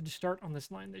expected to start on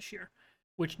this line this year,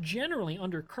 which generally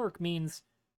under Kirk means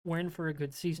we're in for a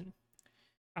good season.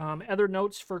 Other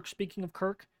notes for speaking of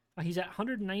Kirk, he's at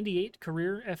 198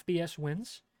 career FBS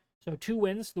wins. So 2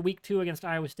 wins. The week 2 against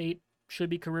Iowa State should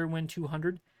be career win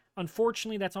 200.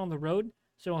 Unfortunately, that's on the road,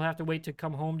 so we'll have to wait to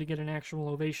come home to get an actual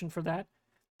ovation for that.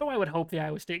 Though I would hope the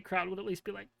Iowa State crowd would at least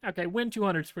be like, okay, win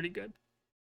 200 is pretty good.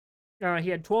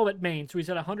 He had 12 at Maine, so he's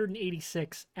at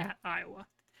 186 at Iowa.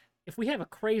 If we have a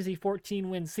crazy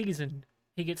 14-win season,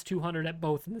 he gets 200 at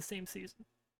both in the same season,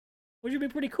 which would be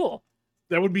pretty cool.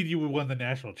 That would mean you would win the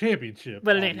national championship.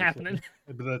 But it ain't happening.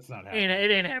 But that's not happening.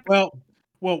 It ain't happening.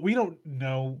 Well, we don't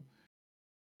know.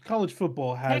 College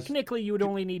football has... Technically, you would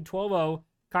only need 12-0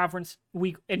 conference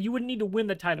week, and you wouldn't need to win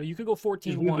the title. You could go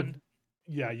 14-1.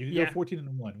 Yeah, you can go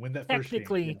 14-1, win that first game.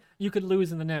 Technically, you could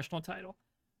lose in the national title.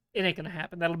 It ain't going to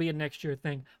happen. That'll be a next year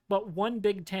thing. But one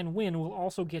Big Ten win will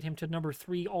also get him to number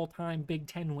 3 all-time Big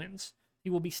Ten wins. He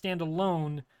will be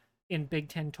standalone in Big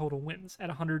Ten total wins at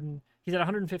 100. He's at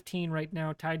 115 right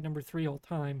now, tied number 3 all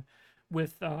time,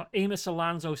 with Amos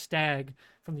Alonzo Stagg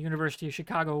from the University of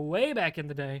Chicago way back in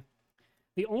the day,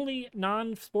 the only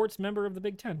non-sports member of the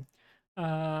Big Ten,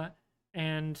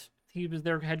 and he was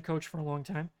their head coach for a long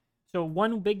time. So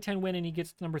one Big Ten win, and he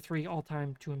gets number 3 all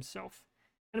time to himself.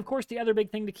 And of course, the other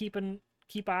big thing to keep an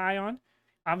eye on,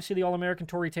 obviously the All-American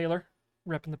Tory Taylor,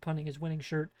 repping the punting his winning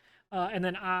shirt, and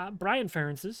then Brian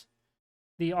Ferentz's,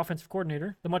 the offensive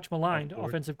coordinator, the much maligned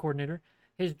offensive coordinator.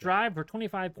 His drive for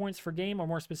 25 points per game, or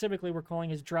more specifically, we're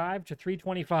calling his drive to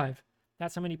 325.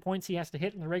 That's how many points he has to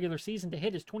hit in the regular season to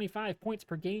hit his 25 points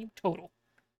per game total.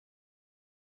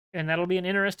 And that'll be an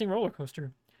interesting roller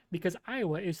coaster because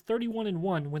Iowa is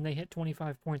 31-1 when they hit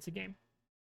 25 points a game,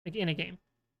 like in a game.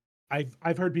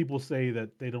 I've heard people say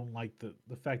that they don't like the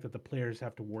fact that the players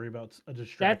have to worry about a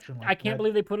distraction like that. I can't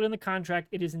believe they put it in the contract.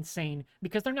 It is insane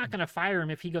because they're not going to fire him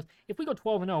if we go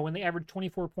 12-0 and they average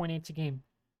 24.8 a game,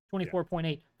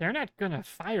 24.8. They're not going to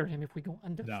fire him if we go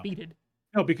undefeated.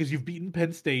 No, because you've beaten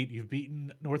Penn State, you've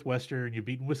beaten Northwestern, you've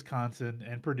beaten Wisconsin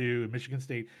and Purdue and Michigan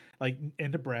State, and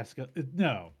Nebraska.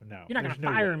 No. You're not going to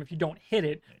fire him if you don't hit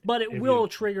it, but it will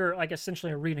trigger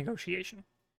essentially a renegotiation.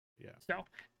 Yeah. So,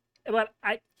 but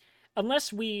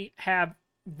unless we have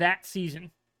that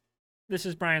season, this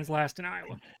is Brian's last in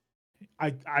Iowa.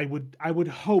 I would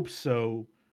hope so,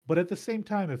 but at the same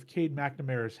time, if Cade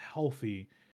McNamara is healthy,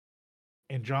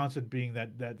 and Johnson being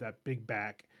that big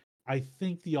back, I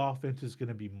think the offense is going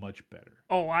to be much better.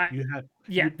 Oh,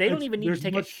 they don't even need to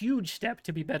take a huge step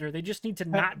to be better. They just need to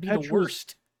not be the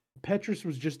worst. Petrus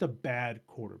was just a bad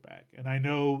quarterback, and I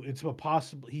know it's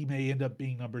possible he may end up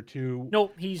being number 2.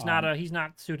 No, he's not. He's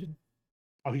not suited.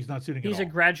 Oh, he's not suiting. He's a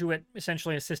graduate,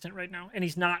 essentially assistant right now, and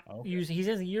he's not using. He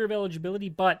has a year of eligibility,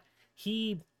 but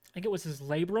I think it was his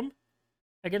labrum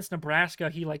against Nebraska.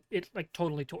 He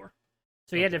totally tore.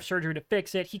 So he had to have surgery to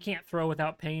fix it. He can't throw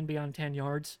without pain beyond 10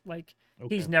 yards.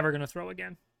 He's never going to throw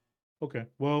again. Okay.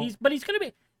 Well, he's going to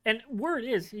be, and word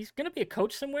is he's going to be a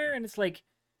coach somewhere, and it's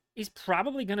he's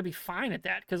probably going to be fine at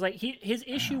that because his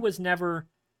issue was never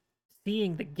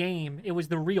seeing the game; it was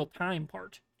the real time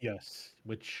part. Yes,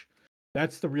 which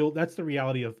that's the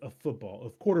reality of football,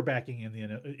 of quarterbacking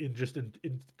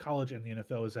in college and the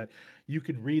NFL, is that you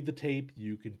can read the tape,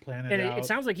 you can plan it out. It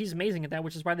sounds like he's amazing at that,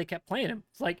 which is why they kept playing him.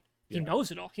 It's he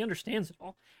knows it all. He understands it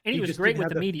all. And he was great with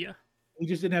the media. He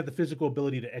just didn't have the physical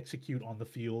ability to execute on the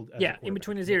field. In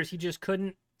between his ears, he just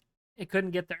couldn't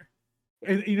get there.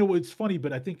 And it's funny,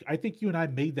 but I think you and I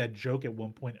made that joke at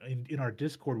one point in our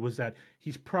Discord, was that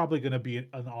he's probably going to be an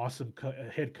awesome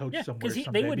head coach somewhere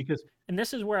someday. And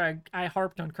this is where I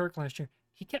harped on Kirk last year.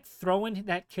 He kept throwing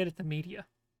that kid at the media.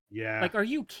 Yeah. Are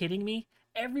you kidding me?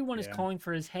 Everyone is calling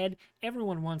for his head.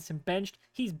 Everyone wants him benched.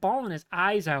 He's bawling his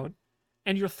eyes out.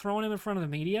 And you're throwing him in front of the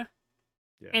media,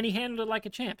 and he handled it like a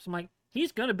champ. So I'm like,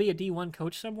 he's going to be a D1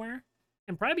 coach somewhere,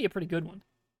 and probably be a pretty good one.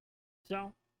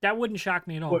 So that wouldn't shock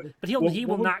me at all. But he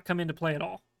will not come into play at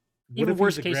all. Even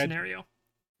worst case scenario.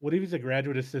 What if he's a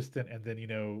graduate assistant, and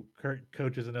then Kirk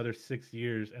coaches another 6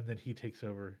 years, and then he takes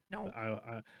over? No,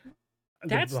 the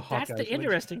that's the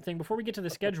interesting thing. Before we get to the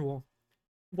schedule,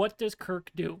 what does Kirk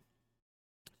do?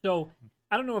 So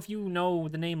I don't know if you know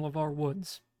the name LeVar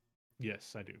Woods.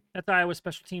 Yes, I do. That's Iowa's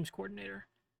special teams coordinator,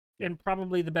 and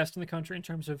probably the best in the country in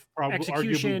terms of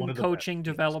execution, coaching,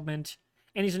 development,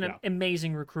 and he's an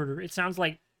amazing recruiter. It sounds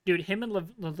like, dude, him and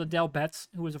Liddell Betts,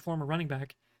 who was a former running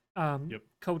back,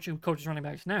 coach who coaches running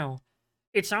backs now,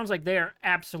 it sounds like they're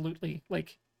absolutely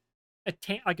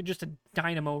just a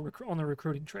dynamo on the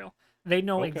recruiting trail. They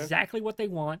know exactly what they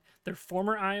want. They're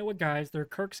former Iowa guys. They're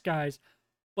Kirk's guys,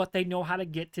 but they know how to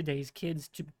get today's kids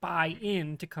to buy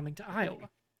in to coming to Iowa.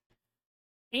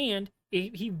 And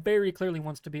he very clearly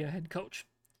wants to be a head coach.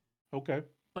 Okay.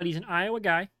 But he's an Iowa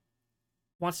guy,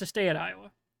 wants to stay at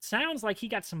Iowa. Sounds like he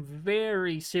got some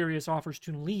very serious offers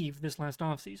to leave this last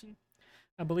offseason.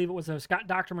 I believe it was a Scott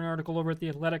Docterman article over at The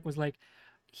Athletic was like,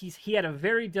 he had a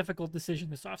very difficult decision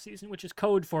this offseason, which is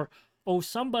code for,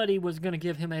 somebody was going to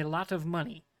give him a lot of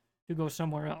money to go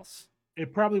somewhere else.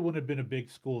 It probably wouldn't have been a big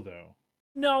school, though.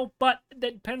 No, but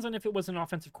that depends on if it was an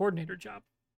offensive coordinator job.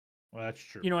 Well, that's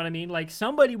true. You know what I mean?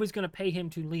 Somebody was going to pay him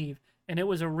to leave, and it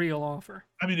was a real offer.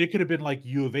 I mean, it could have been like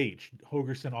U of H.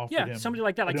 Hogerson offered him. Yeah, somebody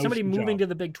like that. Like somebody moving to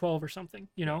the Big 12 or something,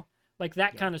 Like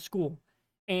that kind of school.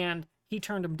 And he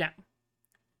turned him down.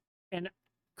 And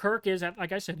Kirk is at,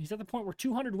 like I said, he's at the point where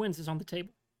 200 wins is on the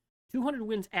table. 200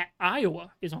 wins at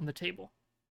Iowa is on the table.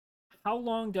 How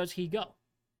long does he go?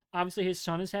 Obviously, his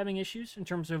son is having issues in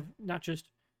terms of not just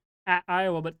at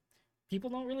Iowa, but people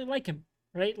don't really like him.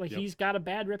 Right? He's got a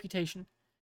bad reputation.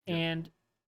 And,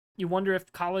 You wonder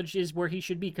if college is where he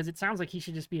should be because it sounds like he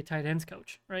should just be a tight ends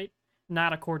coach, right?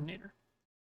 Not a coordinator.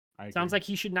 I Sounds agree. like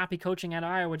he should not be coaching at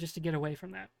Iowa just to get away from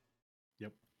that.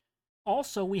 Yep.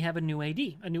 Also, we have a new AD,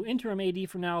 a new interim AD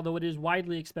for now, though it is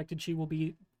widely expected she will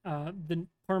be the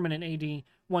permanent AD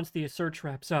once the search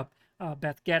wraps up.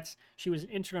 Beth Getz, she was an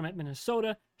interim at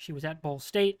Minnesota. She was at Ball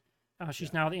State. She's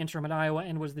Yeah. now the interim at Iowa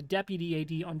and was the deputy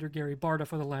AD under Gary Barta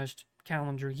for the last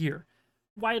calendar year.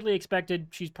 Widely expected,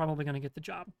 she's probably going to get the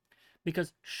job.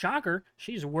 Because, shocker,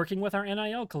 she's working with our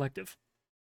NIL collective.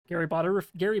 Gary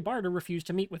Barta refused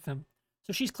to meet with them.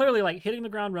 So she's clearly like hitting the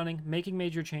ground running, making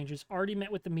major changes, already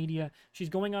met with the media. She's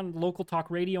going on local talk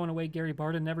radio in a way Gary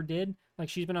Barta never did. Like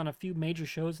she's been on a few major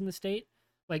shows in the state.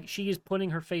 Like she is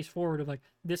putting her face forward of like,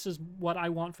 this is what I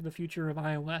want for the future of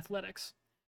Iowa athletics.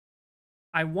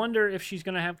 I wonder if she's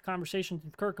going to have conversations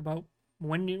with Kirk about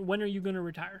when are you going to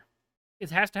retire?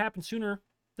 It has to happen sooner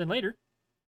than later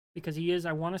because he is,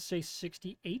 I want to say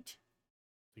 68.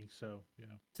 I think so. Yeah.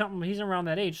 Something, he's around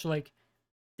that age. So like,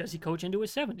 does he coach into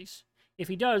his 70s? If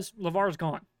he does, LeVar's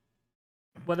gone.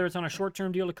 Whether it's on a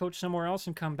short-term deal to coach somewhere else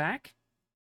and come back,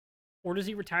 or does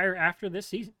he retire after this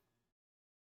season?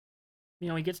 You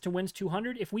know, he gets to wins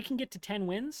 200. If we can get to 10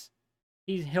 wins,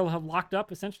 he'll have locked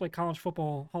up essentially a college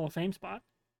football Hall of Fame spot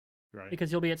Right. because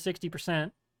he'll be at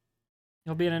 60%.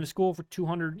 He'll be in a school for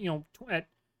 200, you know, at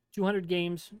 200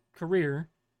 games career,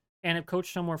 and have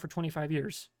coached somewhere for 25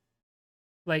 years.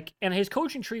 Like, and his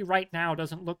coaching tree right now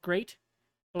doesn't look great.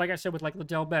 But like I said, with like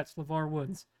Liddell Betts, LeVar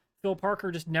Woods, Phil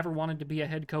Parker just never wanted to be a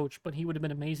head coach, but he would have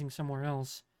been amazing somewhere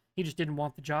else. He just didn't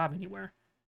want the job anywhere.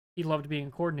 He loved being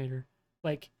a coordinator.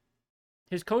 Like,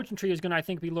 his coaching tree is going to, I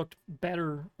think, be looked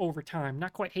better over time.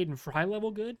 Not quite Hayden Fry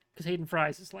level good, because Hayden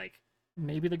Fry's is like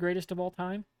maybe the greatest of all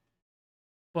time.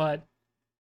 But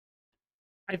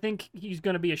I think he's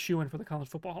going to be a shoo-in for the College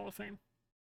Football Hall of Fame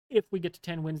if we get to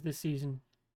 10 wins this season,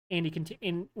 and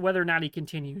and whether or not he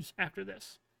continues after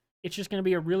this. It's just going to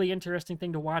be a really interesting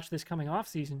thing to watch this coming off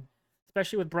season,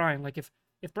 especially with Brian. Like if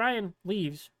Brian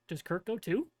leaves, does Kirk go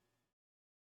too?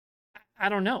 I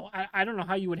don't know. I don't know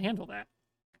how you would handle that,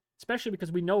 especially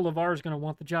because we know LeVar is going to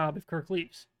want the job if Kirk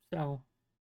leaves. So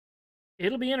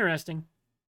it'll be interesting.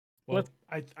 Well,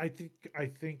 I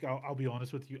think I'll be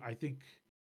honest with you. I think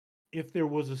if there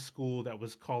was a school that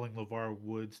was calling LeVar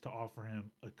Woods to offer him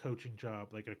a coaching job,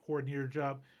 like a coordinator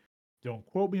job, don't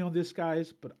quote me on this,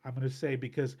 guys, but I'm going to say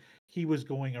because he was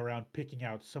going around picking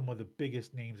out some of the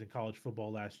biggest names in college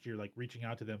football last year, like reaching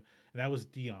out to them, and that was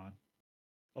Dion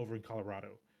over in Colorado.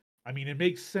 I mean, it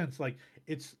makes sense. Like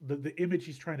it's the image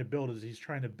he's trying to build is he's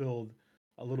trying to build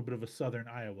a little bit of a Southern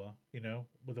Iowa,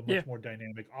 with a Yeah, much more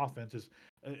dynamic offense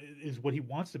is what he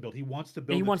wants to build. He wants to and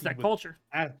he build a wants team that with culture.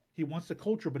 he wants the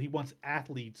culture, but he wants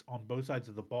athletes on both sides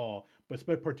of the ball, but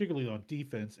particularly on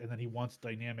defense, and then he wants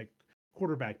dynamic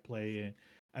quarterback play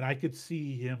and I could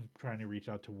see him trying to reach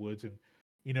out to Woods and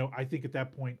I think at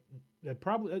that point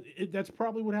that's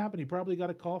probably what happened. He probably got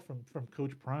a call from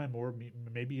Coach Prime or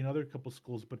maybe another couple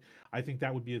schools, but I think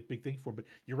that would be a big thing for him. But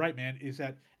you're right, man. Is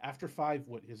that after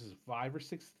what is his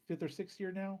fifth or sixth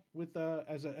year now with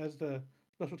as the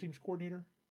special teams coordinator?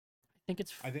 I think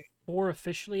it's I think 4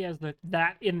 officially as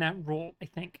that in that role. I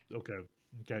think, okay,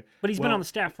 okay. but he's been on the Well,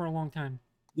 staff for a long time.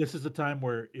 this is the time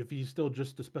where if he's still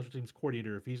just the special teams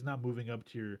coordinator, if he's not moving up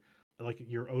to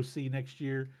your OC next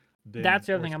year, then That's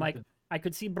the other or thing. I'm like, something. I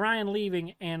could see Brian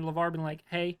leaving and LeVar being like,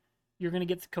 "Hey, you're gonna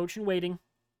get the coach in waiting.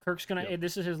 Kirk's gonna. Yep.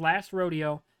 This is his last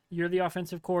rodeo. You're the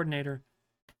offensive coordinator.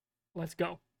 Let's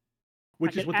go."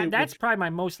 Which is That's probably my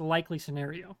most likely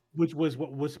scenario. which was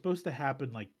what was supposed to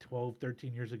happen like 12,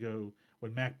 13 years ago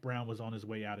when Mac Brown was on his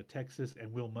way out of Texas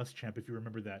and Will Muschamp, if you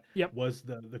remember that, Yep. was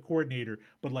the coordinator,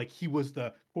 but like he was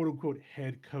the quote unquote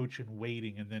head coach in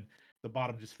waiting, and then the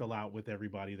bottom just fell out with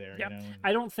everybody there, Yep. and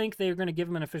I don't think they're gonna give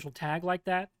him an official tag like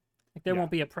that. Like there yeah.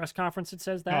 won't be a press conference that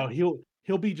says No, that.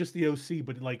 he'll be just the OC,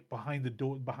 but like behind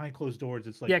closed doors,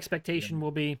 it's The like expectation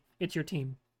will be it's your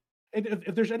team. and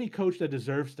if there's any coach that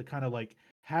deserves to kind of like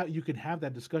how you can have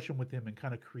that discussion with him and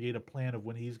kind of create a plan of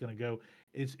when he's going to go,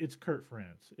 it's Kurt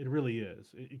France. It really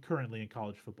is currently in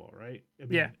college football, right? I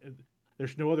Yeah. mean,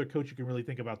 there's no other coach you can really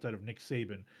think about that of Nick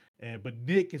Saban, and but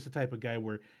Nick is the type of guy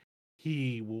where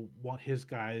he will want his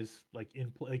guys like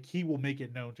he will make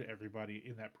it known to everybody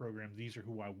in that program. These are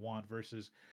who I want.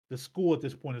 Versus the school at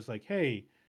this point is like, hey,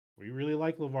 we really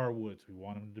like LeVar Woods. We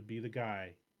want him to be the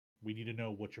guy. We need to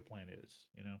know what your plan is.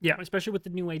 Yeah, especially with the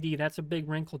new AD, that's a big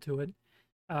wrinkle to it.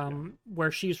 Yeah.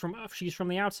 Where she's from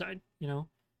the outside. Yeah.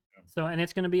 So, and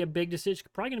it's going to be a big decision,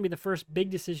 probably going to be the first big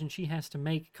decision she has to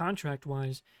make contract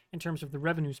wise in terms of the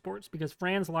revenue sports because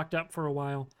Fran's locked up for a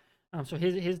while. So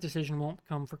his decision won't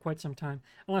come for quite some time,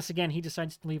 unless again he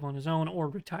decides to leave on his own or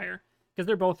retire, because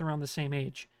they're both around the same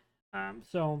age.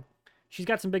 So she's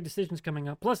got some big decisions coming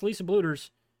up. Plus Lisa Bluters,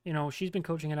 she's been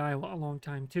coaching at Iowa a long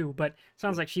time too, but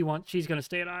sounds like she's going to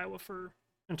stay at Iowa for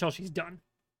until she's done.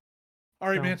 All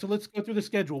right, So man. So let's go through the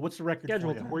schedule. What's the record for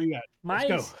schedule you? time. Where you at? Let's My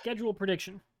go. schedule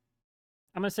prediction.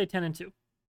 I'm going to say 10-2.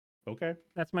 Okay.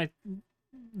 That's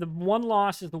the one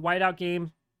loss is the whiteout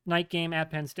game, night game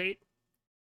at Penn State.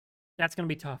 That's going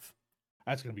to be tough.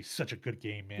 That's gonna be such a good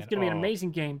game, It's man. going to be an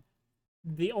amazing game.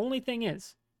 The only thing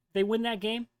is, they win that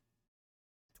game,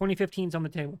 2015 is on the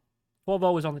table.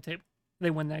 12-0 is on the table.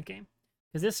 They win that game.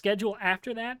 Because this schedule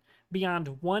after that,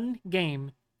 beyond one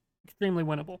game, extremely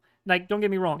winnable. Like, don't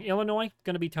get me wrong, Illinois,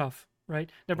 going to be tough, right?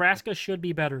 Nebraska should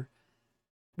be better.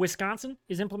 Wisconsin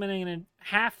is implementing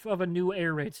half of a new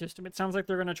air raid system. It sounds like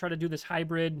they're going to try to do this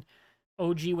hybrid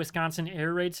OG Wisconsin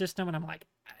air raid system, and I'm like,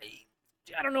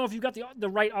 I don't know if you've got the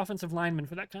right offensive lineman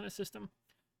for that kind of system.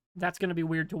 That's going to be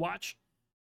weird to watch.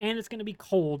 And it's going to be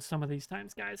cold some of these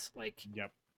times, guys.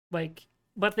 Yep.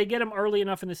 But they get them early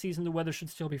enough in the season, the weather should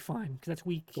still be fine because that's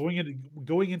weak.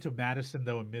 Going into Madison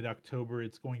though in mid-October,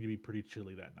 it's going to be pretty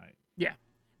chilly that night. Yeah.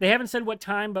 They haven't said what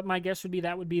time, but my guess would be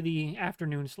that would be the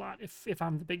afternoon slot if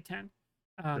I'm the Big Ten.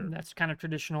 Sure. That's kind of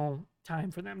traditional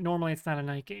time for them. Normally, it's not a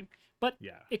night game, but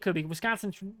Yeah. it could be.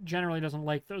 Wisconsin generally doesn't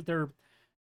like those.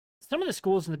 Some of the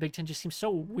schools in the Big Ten just seem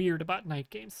so weird about night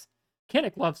games.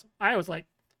 Kinnick loves them. I was like,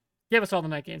 give us all the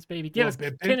night games, baby. Give us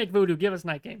Kinnick voodoo. Give us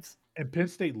night games. And Penn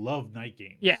State love night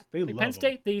games. Yeah, they love Penn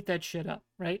State, they eat that shit up,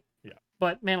 right? Yeah.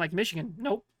 But man, like Michigan,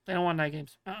 nope, they don't want night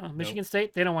games. Michigan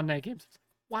State, they don't want night games.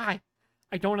 Why?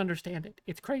 I don't understand it.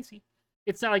 It's crazy.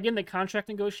 It's not like in the contract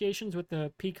negotiations with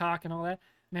the Peacock and all that.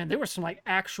 Man, there were some like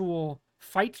actual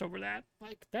fights over that.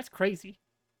 Like that's crazy.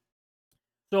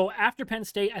 So after Penn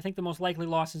State, I think the most likely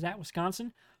loss is at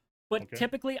Wisconsin. But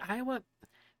typically Iowa,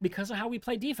 because of how we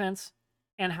play defense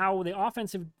and how the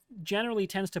offensive generally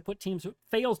fails to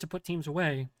put teams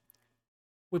away,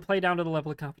 we play down to the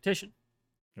level of competition.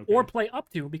 Or play up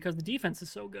to because the defense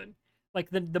is so good.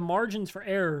 Like the margins for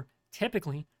error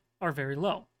typically are very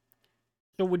low.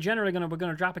 So we're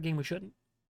gonna drop a game we shouldn't.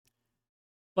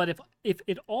 But if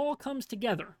it all comes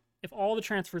together, if all the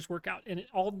transfers work out and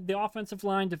all the offensive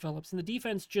line develops and the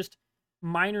defense just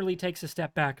minorly takes a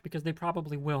step back because they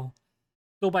probably will.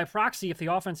 So by proxy, if the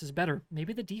offense is better,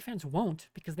 maybe the defense won't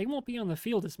because they won't be on the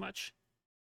field as much.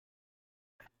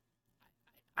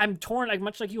 I'm torn, like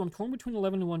much like you. I'm torn between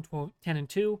 11-1,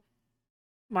 10-2.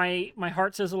 My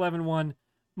heart says 11-1.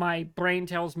 My brain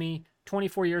tells me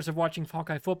 24 years of watching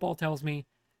Hawkeye football tells me,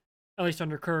 at least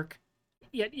under Kirk,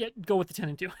 yet go with the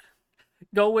 10-2.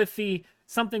 Go with the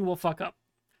something will fuck up.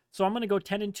 So I'm gonna go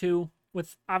 10-2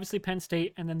 with obviously Penn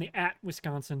State and then the at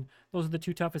Wisconsin. Those are the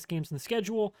two toughest games in the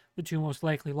schedule, the two most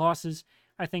likely losses.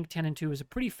 I think 10-2 is a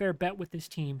pretty fair bet with this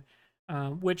team,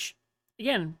 which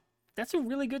again, that's a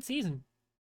really good season.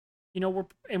 We'll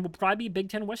probably be Big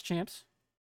Ten West champs.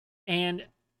 And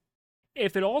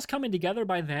if it all's coming together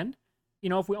by then,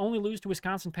 if we only lose to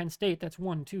Wisconsin, Penn State, that's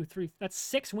 1, 2, 3, that's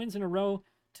 6 wins in a row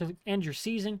to end your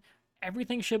season.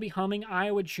 Everything should be humming.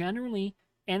 Iowa generally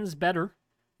ends better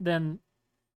than,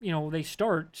 they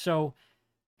start. So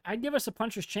I'd give us a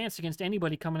puncher's chance against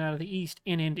anybody coming out of the East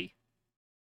in Indy.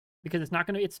 Because it's going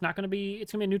to be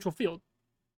a neutral field.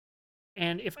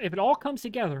 And if it all comes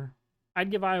together, I'd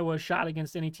give Iowa a shot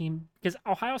against any team because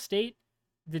Ohio State,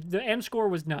 the end score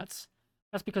was nuts.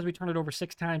 That's because we turned it over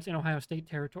 6 times in Ohio State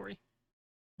territory.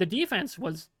 The defense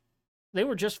they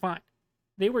were just fine.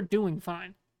 They were doing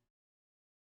fine.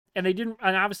 And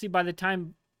obviously by the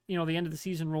time, the end of the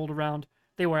season rolled around,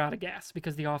 they were out of gas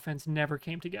because the offense never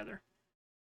came together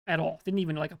at all. Didn't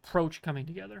even approach coming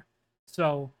together.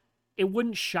 So it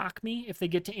wouldn't shock me if they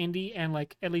get to Indy and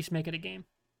at least make it a game.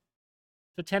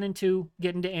 So 10-2,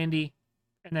 get into Indy,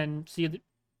 and then see the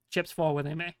chips fall where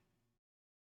they may.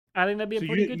 I think that'd be a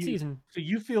pretty good season. So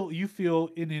you feel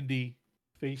in Indy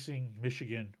facing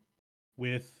Michigan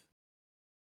with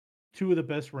 2 of the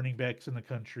best running backs in the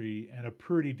country and a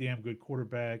pretty damn good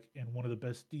quarterback and one of the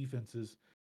best defenses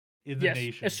in the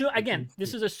nation. Again,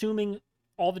 this is assuming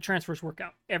all the transfers work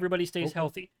out. Everybody stays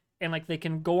healthy. And they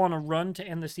can go on a run to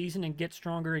end the season and get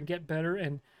stronger and get better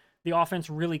and the offense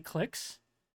really clicks.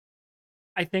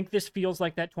 I think this feels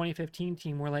like that 2015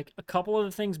 team where a couple of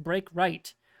the things break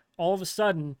right. All of a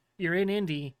sudden, you're in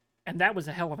Indy, and that was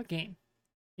a hell of a game.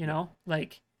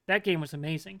 That game was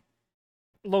amazing.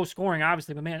 Low scoring,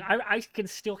 obviously, but man, I can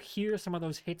still hear some of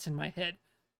those hits in my head.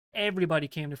 Everybody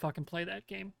came to fucking play that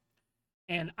game.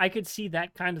 And I could see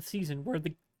that kind of season where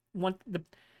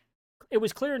it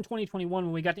was clear in 2021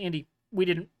 when we got to Indy, we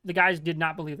didn't. The guys did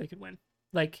not believe they could win.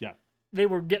 Like Yeah. they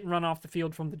were getting run off the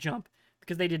field from the jump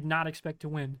because they did not expect to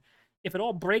win. If it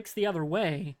all breaks the other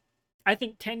way, I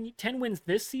think 10 wins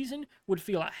this season would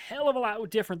feel a hell of a lot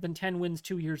different than 10 wins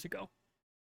 2 years ago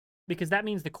because that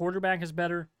means the quarterback is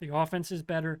better, the offense is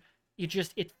better.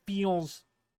 It feels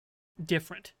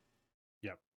different.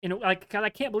 Yeah. Like God, I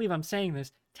can't believe I'm saying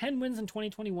this. 10 wins in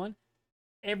 2021,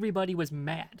 everybody was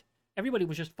mad. Everybody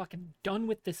was just fucking done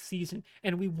with this season,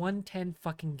 and we won 10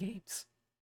 fucking games.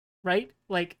 Right?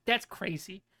 Like that's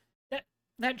crazy. That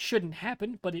that shouldn't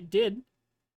happen, but it did.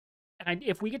 And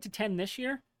if we get to 10 this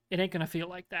year, it ain't gonna feel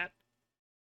like that.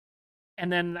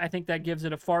 And then I think that gives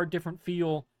it a far different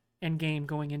feel and game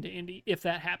going into Indy if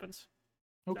that happens.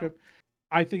 Okay. So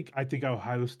I think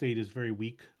Ohio State is very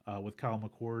weak with Kyle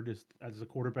McCord as a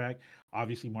quarterback.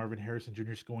 Obviously, Marvin Harrison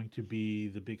Jr. is going to be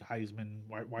the big Heisman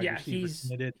wide yeah, receiver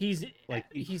candidate. he's Like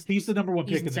he's he's the number one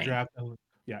he's pick in the insane. draft.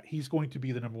 Yeah, he's going to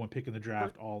be the number one pick in the For,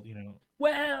 draft. All you know.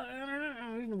 well,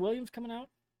 Williams coming out.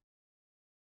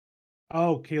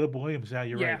 Oh, Caleb Williams. Yeah,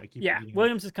 you're right. Yeah, I keep yeah. forgetting about.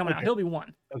 Williams is coming out. Okay, He'll be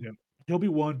one. okay. He'll be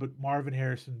one, but Marvin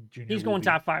Harrison Jr. He's will going be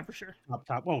top five for sure.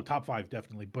 top. Oh, top five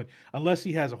definitely. But unless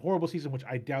he has a horrible season, which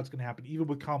I doubt is going to happen, even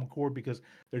with Kyle McCord, because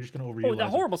they're just going to Oh, the overutilize him.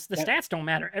 horrible. The That stats don't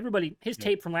matter. Everybody, his yeah.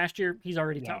 tape from last year, he's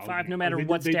already Yeah, top oh five, yeah. no Oh, matter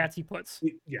what stats he puts.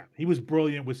 yeah, he was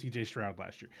brilliant with CJ Stroud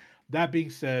last year. That being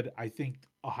said, I think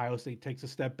Ohio State takes a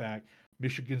step back.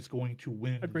 Michigan's going to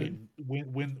Agreed.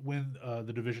 win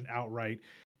the division outright,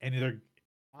 and either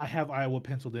I have Iowa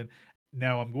penciled in.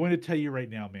 Now I'm going to tell you right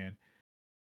now, man.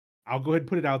 I'll go ahead and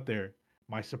put it out there.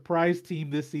 My surprise team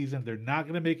this season, they're not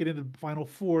going to make it into the Final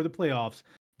Four, the playoffs,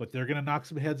 but they're going to knock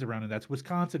some heads around, and that's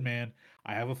Wisconsin, man.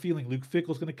 I have a feeling Luke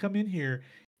Fickle's going to come in here,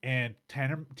 and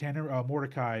Tanner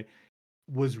Mordecai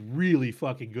was really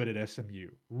fucking good at SMU.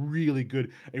 Really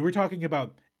good. And we're talking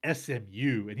about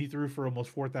SMU, and he threw for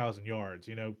almost 4,000 yards,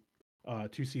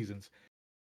 2 seasons.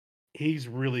 He's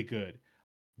really good.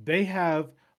 They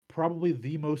have probably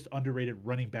the most underrated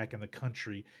running back in the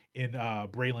country in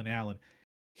Braylon Allen.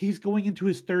 He's going into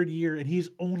his third year and he's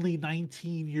only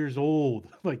 19 years old.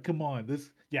 Like, come on. Yeah.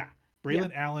 Yeah,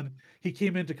 Braylon Allen, he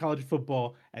came into college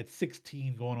football at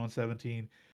 16, going on 17.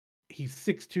 He's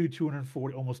 6'2,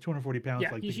 240, almost 240 pounds.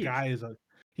 yeah, Like, the he's huge. guy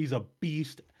he's a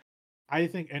beast. I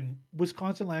think, and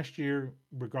Wisconsin last year,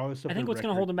 regardless I of their think what's going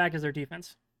to record, hold him back is their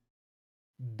defense.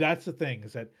 that's the thing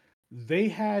is that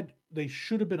they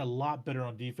should have been a lot better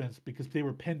on defense because they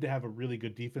were pinned to have a really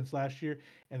good defense last year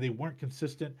and they weren't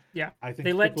consistent. Yeah, I think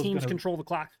they let Fickle's teams gonna control the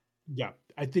clock, yeah.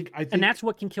 I and think that's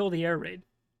what can kill the air raid.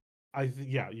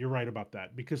 yeah, you're right about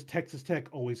that because Texas Tech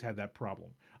always had that problem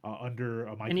under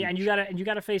And Mike yeah, Leach. and you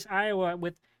gotta face Iowa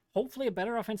with hopefully a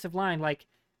better offensive line. Like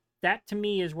that to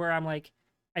me is where I'm like,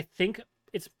 I think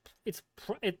it's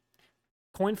it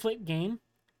coin flip game.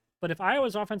 But if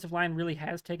Iowa's offensive line really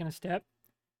has taken a step,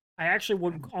 I actually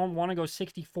would want to go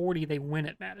 60-40. They win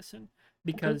at Madison Okay.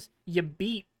 because you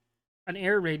beat an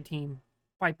air raid team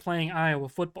by playing Iowa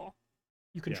football.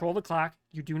 You Yeah. control the clock,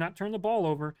 you do not turn the ball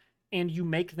over, and you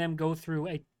make them go through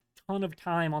a ton of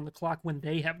time on the clock when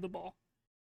they have the ball.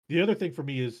 The other thing for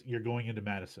me is you're going into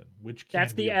Madison, which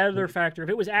That's can be the a other factor. If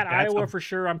it was at that's a Iowa for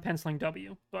sure, I'm penciling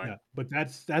W. But yeah, but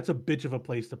that's a bitch of a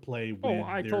place to play oh, when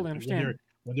I totally understand.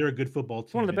 they're a good football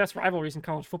It's one of team the and best rivalries in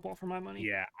college football for my money.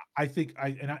 yeah, I think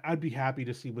I'd be happy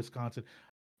to see Wisconsin.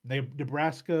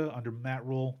 Nebraska under Matt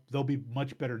Rule, they'll be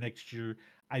much better next year.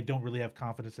 I don't really have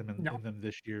confidence No, in them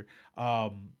this year.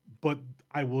 But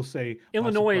I will say my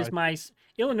Illinois is surprise.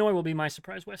 my Illinois will be my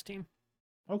surprise West team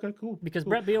Okay, cool, because cool.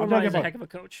 Brett I'm Bielema talking is a about heck of a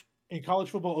coach. in college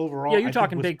football Yeah, overall. you're I think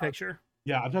talking big Wisconsin. picture.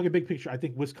 Yeah, I'm talking big picture. I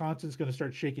think Wisconsin's going to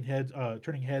start shaking heads,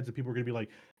 turning heads, and people are going to be like,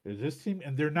 "Is this team?"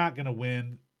 And they're not going to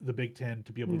win the Big Ten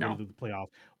to be able to go to No, the playoffs.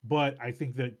 But I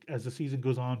think that as the season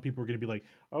goes on, people are going to be like,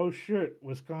 "Oh shit,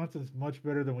 Wisconsin's much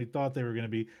better than we thought they were going to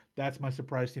be." That's my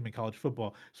surprise team in college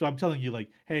football. So I'm telling you, like,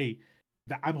 hey,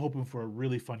 I'm hoping for a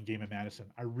really fun game in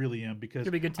Madison. I really am because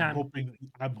should be a good time.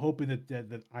 I'm hoping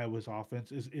that Iowa's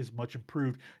offense is much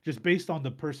improved just based on the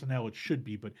personnel. It should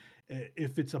be, but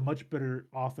if it's a much better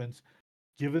offense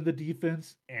given the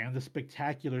defense and the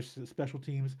spectacular special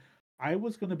teams, I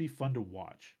was going to be fun to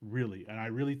watch, really. And I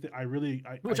really,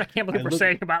 Which I can't I believe we're look,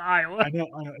 saying about Iowa. I know.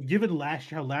 Given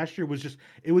last year, how last year was just,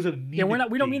 it was an Yeah,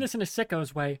 anemic we don't mean game. this in a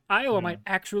sickos way. Iowa Yeah, might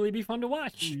actually be fun to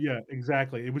watch. yeah,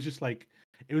 exactly. It was just like,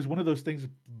 it was one of those things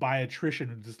by attrition,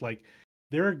 and just like,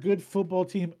 they're a good football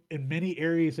team in many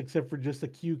areas, except for just a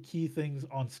few key things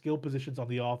on skill positions on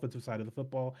the offensive side of the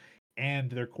football and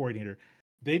their coordinator.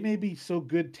 They may be so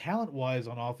good talent wise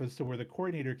on offense to where the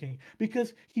coordinator can,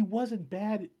 because he wasn't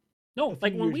bad a No, few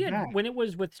like years back. when it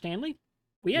was with Stanley,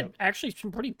 We had Yep. actually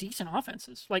some pretty decent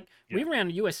offenses. Like we Yeah. ran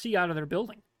USC out of their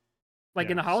building. Like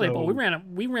in Yeah. the Holiday Bowl, So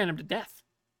we ran them to death.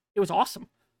 It was awesome.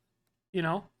 You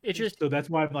know, it just so that's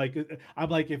why I'm like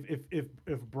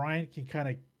if Brian can kind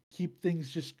of keep things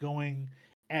just going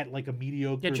at like a yeah,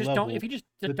 mediocre just don't if level, he just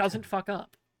the doesn't fuck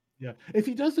up. yeah, if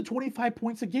he does the 25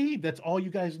 points a game, that's all you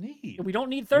guys need. We don't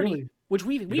need 30, Really, which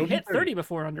we we've don't need hit 30. 30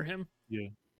 before under him. Yeah,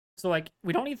 So like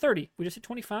we don't need 30. We just hit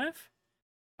 25.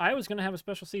 Iowa's gonna have a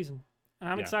special season, and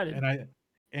I'm yeah, excited.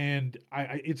 and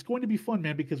it's going to be fun,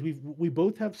 man, because we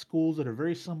both have schools that are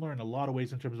very similar in a lot of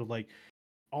ways in terms of like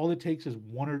all it takes is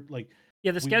one or like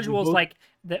Yeah, the we schedule is both like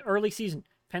the early season.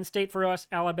 Penn State for us,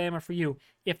 Alabama for you.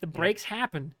 If the yep breaks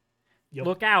happen, yep.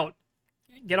 look out.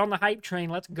 Get on the hype train.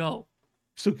 Let's go.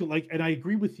 So like, and I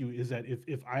agree with you is that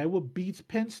if Iowa beats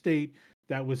Penn State,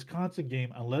 that Wisconsin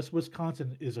game, unless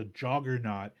Wisconsin is a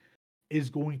juggernaut, is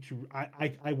going to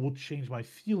I will change my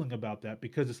feeling about that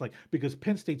because it's like because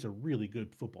Penn State's a really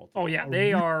good football team. Oh yeah, A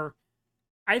they re- are.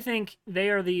 I think they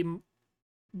are the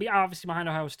obviously behind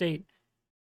Ohio State.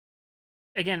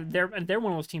 Again, they're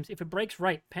one of those teams. If it breaks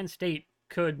right, Penn State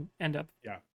could end up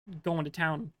yeah. going to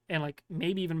town and like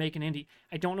maybe even make an Indy.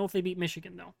 I don't know if they beat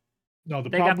Michigan though. No,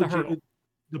 They got the hurdle.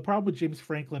 The problem with James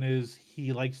Franklin is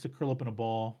he likes to curl up in a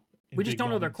ball in We just big don't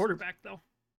know their moments, quarterback though.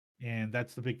 and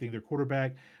that's the big thing. Their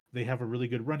quarterback, they have a really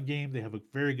good run game. They have a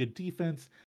very good defense,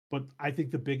 but I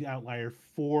think the big outlier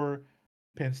for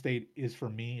Penn State is for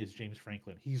me is James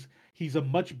Franklin. He's a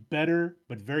much better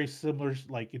but very similar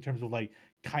like in terms of like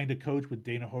kind of coach with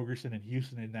Dana Holgerson and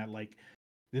Houston in that like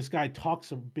this guy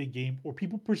talks a big game or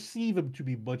people perceive him to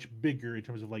be much bigger in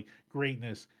terms of like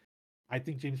greatness. I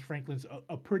think James Franklin's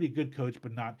a pretty good coach,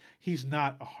 but not he's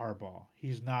not a Harbaugh.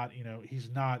 He's not, he's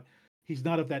not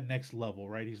of that next level,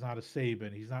 right? He's not a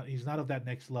Saban. He's not of that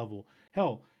next level.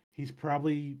 Hell, he's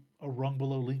probably a rung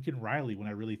below Lincoln Riley when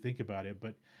I really think about it.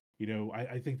 But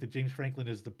I think that James Franklin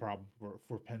is the problem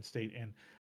for Penn State, and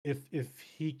if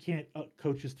he can't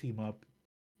coach his team up,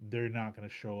 they're not going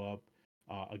to show up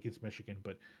against Michigan.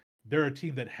 But they're a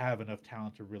team that have enough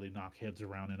talent to really knock heads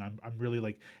around, and I'm really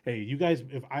like, hey, you guys,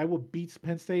 if Iowa beats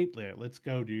Penn State, yeah, let's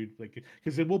go, dude. Like,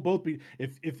 because then we'll both be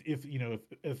if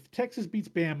if Texas beats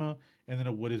Bama, and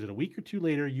then what is it, a week or two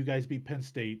later, you guys beat Penn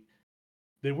State,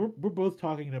 then we're both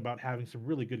talking about having some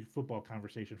really good football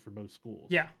conversation for both schools.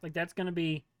 Yeah, like that's gonna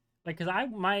be like because I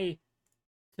my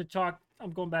to talk. I'm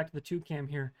going back to the two cam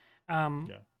here. Um,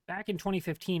 Yeah, Back in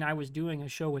 2015, I was doing a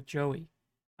show with Joey.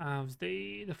 It was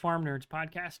the Farm Nerds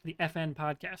podcast, the FN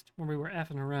podcast, when we were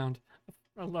effing around.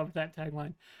 I love that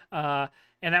tagline. Uh,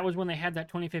 and that was when they had that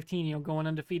 2015, going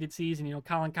undefeated season.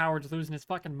 Colin Coward's losing his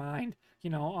fucking mind,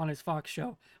 on his Fox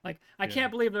show. Like, I yeah.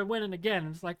 can't believe they're winning again.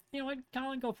 And it's like, you know what,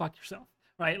 Colin, go fuck yourself,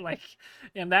 right? Like,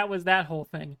 and that was that whole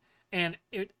thing. And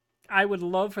I would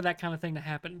love for that kind of thing to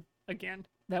happen again.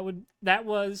 That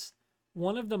was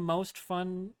one of the most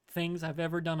fun things I've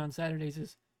ever done on Saturdays.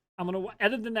 Is I'm gonna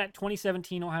other than that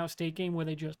 2017 Ohio State game where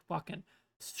they just fucking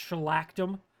shellacked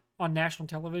them on national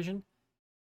television.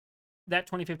 That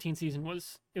 2015 season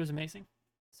was amazing.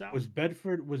 So Was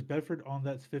Bedford on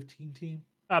that 15 team?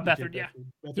 EJ Bethard, yeah,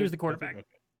 Bedford, he was the Bedford. quarterback. Okay,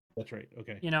 that's right.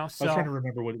 Okay, I was trying So to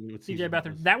remember what CJ season that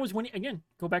Bethard. was. That was when again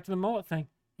go back to the mullet thing.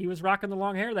 He was rocking the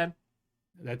long hair then.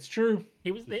 That's true.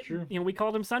 He was, That's true. we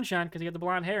called him Sunshine because he had the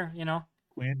blonde hair.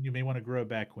 Quinn, you may want to grow it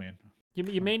back, Quinn.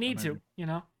 You may need I'm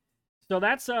to. So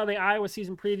that's the Iowa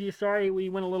season preview. Sorry we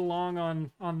went a little long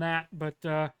on that, but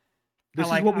I This is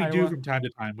like what we do Iowa. from time to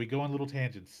time. We go on little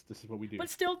tangents. This is what we do. But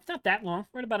still, it's not that long.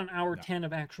 We're at about an hour No. 10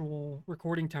 of actual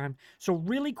recording time. So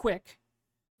really quick,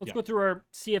 let's Yeah. go through our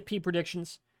CFP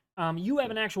predictions. You have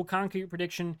Yeah. an actual concrete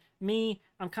prediction. Me,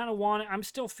 I'm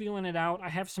still feeling it out. I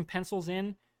have some pencils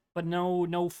in, but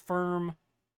no firm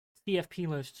CFP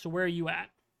list. So where are you at?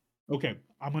 Okay.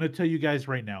 I'm going to tell you guys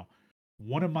right now.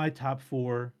 One of my top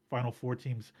Final Four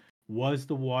teams was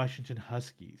the Washington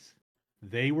Huskies.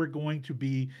 They were going to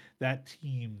be that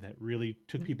team that really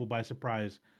took people by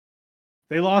surprise.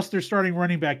 They lost their starting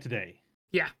running back today.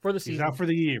 Yeah, for the He's season. out for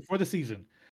the year, for the season.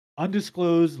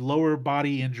 Undisclosed lower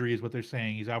body injury is what they're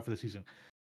saying. He's out for the season.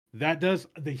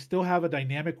 They still have a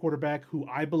dynamic quarterback who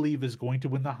I believe is going to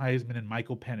win the Heisman and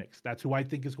Michael Penix. That's who I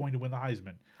think is going to win the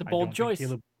Heisman. The I bold don't think choice.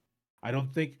 Caleb I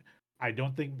don't think I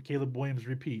don't think Caleb Williams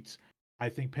repeats. I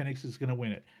think Penix is going to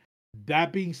win it.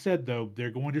 That being said, though,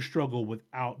 they're going to struggle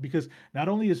without because not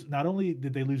only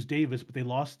did they lose Davis, but they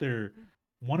lost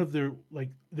one of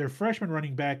their freshman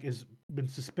running back has been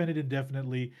suspended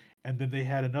indefinitely, and then they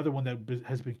had another one that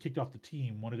has been kicked off the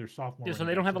team. One of their sophomore Yeah, so running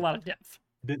they don't backs. have So a lot of depth.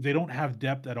 they don't have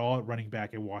depth at all at running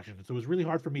back at Washington. So it was really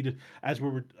hard for me to as we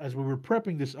were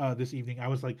prepping this evening. I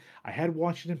was like, I had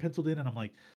Washington penciled in, and I'm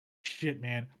like, Shit,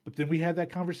 man. But then we had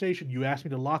that conversation. You asked me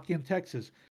to lock in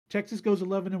Texas. Texas goes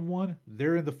 11-1.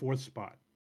 They're in the fourth spot.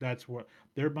 That's what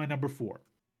they're my number four.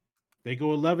 They go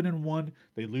 11-1.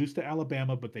 They lose to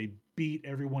Alabama, but they beat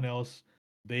everyone else.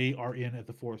 They are in at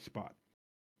the fourth spot.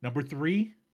 Number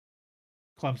three,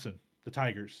 Clemson, the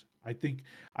Tigers. I think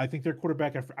their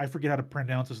quarterback. I forget how to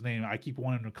pronounce his name. I keep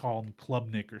wanting to call him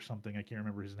Klubnik or something. I can't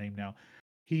remember his name now.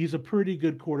 He's a pretty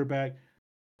good quarterback.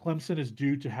 Clemson is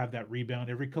due to have that rebound.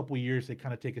 Every couple of years, they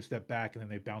kind of take a step back and then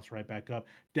they bounce right back up.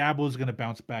 Dabo is going to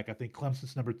bounce back. I think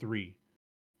Clemson's number three.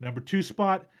 Number two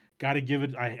spot, got to give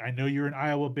it. I know you're an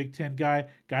Iowa Big Ten guy.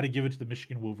 Got to give it to the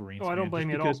Michigan Oh, Wolverines, I don't man. blame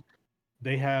Just you at because all.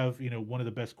 they have one of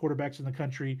the best quarterbacks in the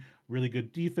country, really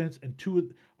good defense, and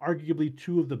arguably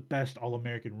two of the best All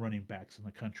American running backs in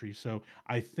the country. So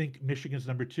I think Michigan's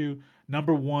number two.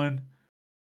 Number one,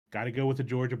 got to go with the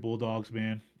Georgia Bulldogs,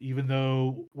 man. Even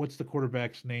though what's the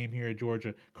quarterback's name here at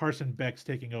Georgia? Carson Beck's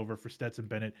taking over for Stetson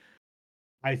Bennett.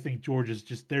 I think Georgia's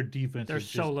just their defense They're is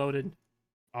so just. loaded.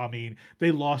 I mean,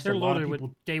 they lost a They're lot of loaded with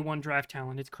people. day one draft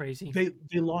talent. It's crazy.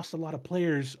 They lost a lot of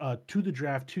players to the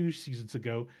draft 2 seasons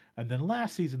ago, and then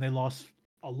last season they lost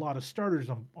a lot of starters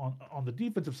on the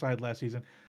defensive side last season.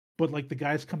 But like the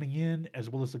guys coming in, as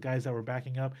well as the guys that were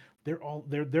backing up,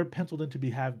 they're penciled in to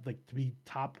be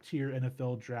top tier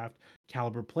NFL draft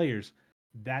caliber players.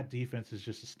 That defense is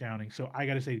just astounding. So I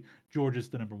got to say, Georgia's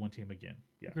the number one team again.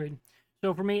 Yeah. Agreed.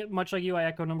 So for me, much like you, I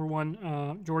echo number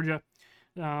one, Georgia.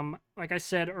 Like I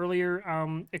said earlier,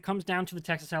 it comes down to the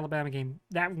Texas Alabama game.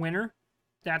 That winner,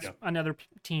 that's Yep. another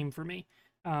team for me.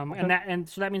 Okay. And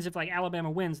so that means if like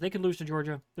Alabama wins, they could lose to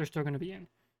Georgia, they're still going to be in,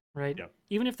 right? Yep.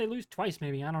 Even if they lose twice,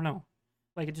 maybe I don't know.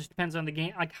 Like it just depends on the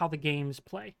game, like how the games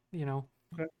play, you know.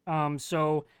 Okay.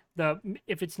 So the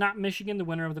if it's not Michigan, the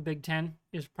winner of the Big Ten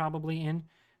is probably in,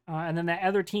 and then that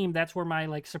other team, that's where my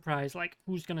like surprise, like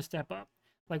who's going to step up.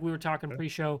 Like we were talking Okay.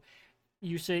 pre-show,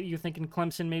 you say you're thinking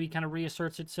Clemson maybe kind of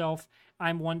reasserts itself.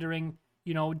 I'm wondering,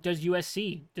 does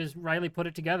USC, does Riley put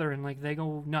it together and like they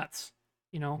go nuts,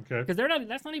 Okay. because they're not.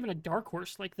 That's not even a dark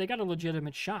horse. Like they got a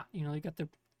legitimate shot. You got the,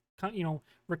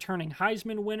 returning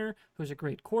Heisman winner who's a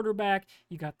great quarterback.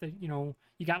 You got you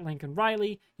got Lincoln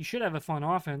Riley. You should have a fun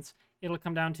offense. It'll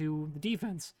come down to the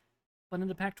defense. But in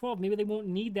the Pac-12, maybe they won't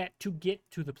need that to get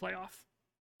to the playoff.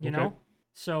 You Okay. know,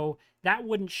 so that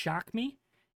wouldn't shock me.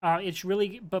 It's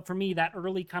really, but for me, that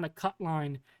early kind of cut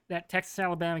line, that Texas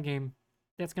Alabama game,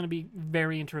 that's going to be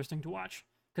very interesting to watch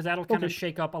because that'll kind of Okay.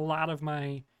 shake up a lot of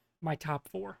my top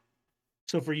four.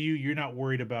 So for you, you're not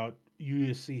worried about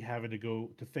USC having to go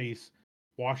to face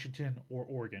Washington or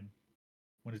Oregon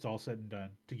when it's all said and done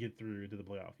to get through to the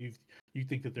playoff. You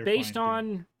think that they're Based fine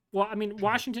getting on, well, I mean,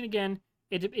 Washington again,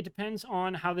 it depends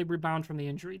on how they rebound from the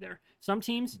injury there. Some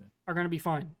teams are going to be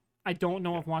fine. I don't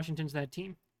know yeah. if Washington's that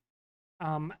team.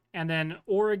 And then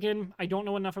Oregon, I don't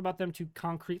know enough about them to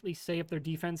concretely say if their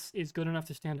defense is good enough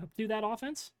to stand up to that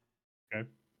offense Okay.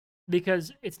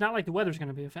 because it's not like the weather's going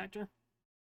to be a factor.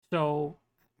 So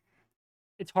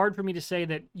it's hard for me to say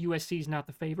that USC is not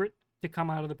the favorite to come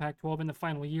out of the Pac-12 in the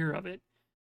final year of it.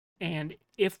 And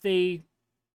if they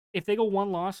go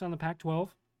one loss on the Pac-12,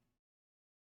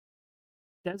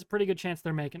 that's a pretty good chance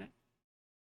they're making it.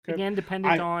 Okay. Again,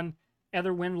 dependent I on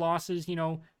other win losses,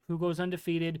 who goes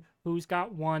undefeated, who's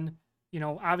got one.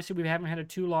 Obviously we haven't had a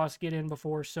two-loss get in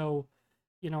before, so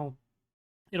you know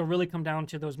it'll really come down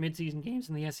to those midseason games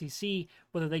in the SEC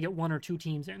whether they get one or two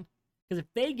teams in. Because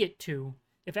if they get two,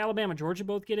 if Alabama, Georgia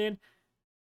both get in,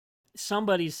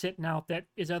 somebody's sitting out that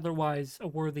is otherwise a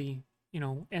worthy,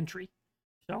 entry.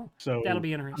 So that'll so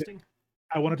be interesting.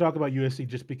 I want to talk about USC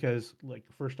just because, like,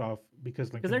 first off, because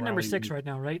Because Lincoln they're number Riley six right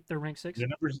now, right? They're ranked six.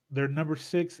 they're number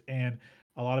six, and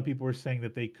a lot of people are saying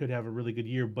that they could have a really good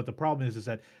year. But the problem is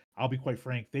that I'll be quite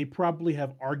frank, they probably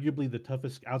have arguably the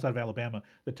toughest outside of Alabama,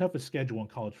 the toughest schedule in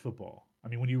college football. I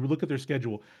mean, when you look at their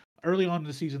schedule, early on in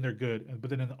the season they're good, but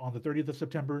then on the 30th of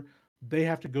September they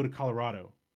have to go to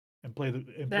Colorado and play That's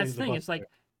the the thing. Bucs It's like there.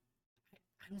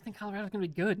 I don't think Colorado's gonna be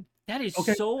good. That is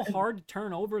Okay, so hard to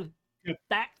turn over yeah,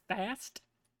 that fast.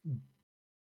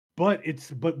 but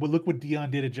look what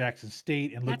Dion did at Jackson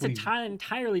State, and look That's what a he's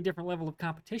entirely different level of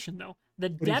competition, though. The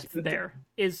but he's depth there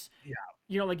is,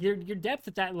 yeah. like your depth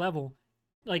at that level,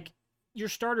 like your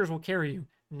starters will carry you.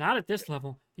 Not at this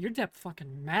level. Your depth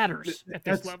fucking matters at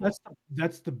this That's level.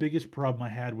 that's the biggest problem I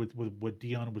had with what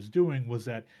Dion was doing was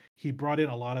that he brought in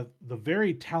a lot of the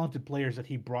very talented players that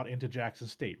he brought into Jackson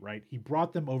State, right? He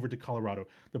brought them over to Colorado.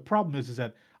 The problem is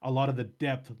that a lot of the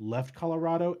depth left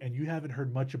Colorado, and you haven't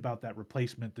heard much about that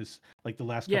replacement this like the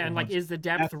last Yeah, couple and like, months. is the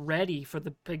depth That's, ready for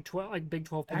the Big 12, like Big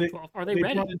 12, and Pac 12? Are they they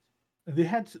brought ready? in They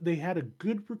had a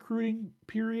good recruiting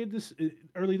period this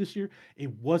early this year.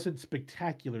 It wasn't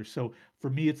spectacular. So for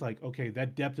me, it's like, okay,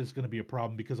 that depth is going to be a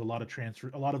problem because a lot of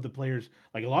the players,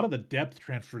 like a lot of the depth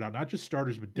transferred out, not just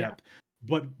starters but Yeah, depth.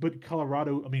 But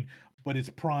Colorado, I mean, but it's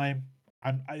prime.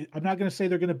 I'm not going to say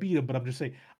they're going to beat them, but I'm just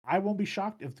saying I won't be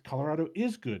shocked if Colorado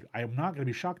is good. I am not going to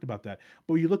be shocked about that.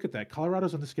 But when you look at that,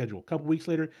 Colorado's on the schedule. A couple weeks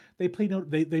later, they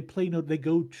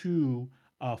go to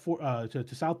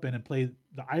South Bend and play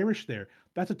the Irish there.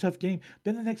 That's a tough game.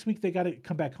 Then the next week they got to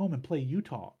come back home and play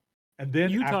Utah. And then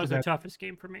after Utah's the that, toughest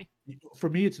game for me. for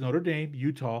me, it's Notre Dame,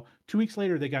 Utah. 2 weeks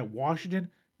later, they got Washington,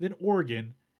 then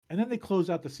Oregon, and then they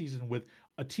close out the season with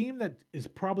a team that is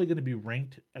probably going to be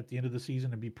ranked at the end of the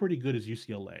season and be pretty good as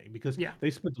UCLA because Yeah. they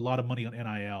spent a lot of money on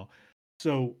NIL.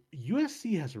 So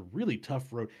USC has a really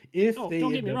tough road if Oh, don't they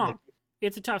get end me up like, wrong.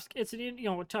 It's a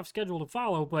tough schedule to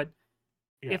follow, but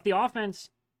yeah. if the offense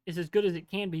is as good as it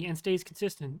can be and stays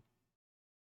consistent,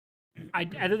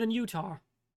 other than Utah,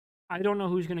 I don't know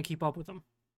who's going to keep up with them.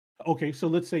 Okay, so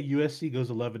let's say USC goes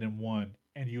 11-1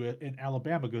 and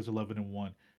Alabama goes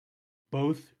 11-1.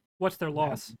 Both What's their have,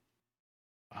 loss?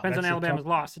 Depends on that's a tough. Alabama's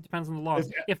loss. It depends on the loss.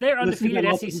 Let's, If they're let's see that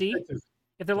undefeated loss to SEC, Texas.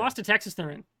 if they Yeah. lost to Texas, they're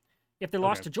in. If they Okay.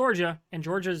 lost to Georgia and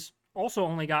Georgia's also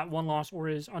only got one loss or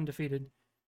is undefeated,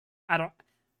 I don't.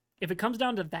 If it comes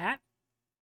down to that,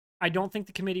 I don't think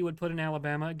the committee would put in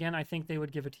Alabama again. I think they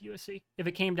would give it to USC if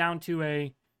it came down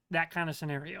to that kind of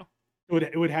scenario.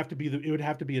 It would have to be it would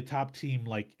have to be a top team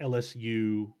like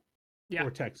LSU Yeah,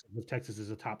 or Texas. If Texas is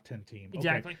a top 10 team. Okay.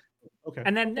 exactly. Okay.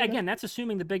 And then Okay. again, that's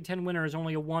assuming the Big Ten winner is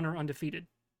only a one or undefeated,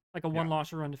 like a Yeah. one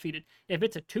loss or undefeated. If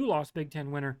it's a two-loss Big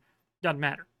Ten winner, doesn't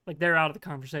matter. Like they're out of the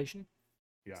conversation.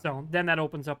 Yeah. So then that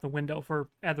opens up the window for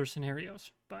other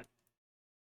scenarios. But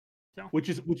so Which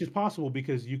is possible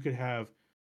because you could have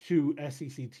two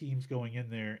SEC teams going in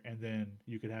there and then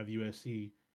you could have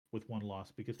USC with one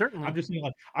loss because certainly. I'm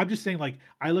just saying like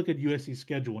I look at USC's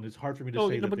schedule and it's hard for me to Oh,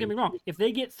 say no, that but get they me wrong. If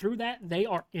they get through that, they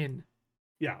are in.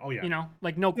 yeah, oh yeah.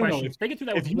 Like no No, question. If they get through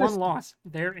that with if one US loss,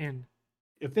 they're in.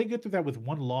 if they get through that with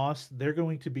one loss, they're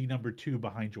going to be number 2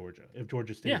 behind Georgia if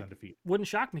Georgia stays Yeah, undefeated. wouldn't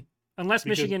shock me. Unless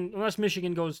Because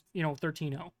Michigan goes,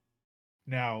 13-0.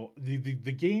 now, the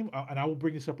game, and I will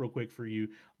bring this up real quick for you.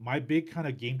 My big kind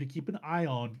of game to keep an eye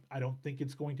on. I don't think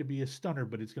it's going to be a stunner,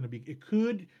 but it's going to be.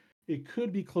 It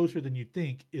could be closer than you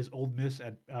think. Is Old Miss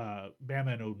at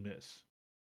Bama and Old Miss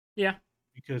Yeah,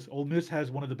 because Old Miss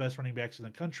has one of the best running backs in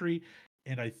the country,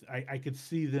 and I could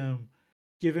see them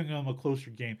giving them a closer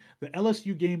game. The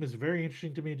LSU game is very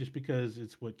interesting to me just because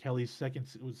it's what Kelly's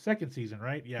second season,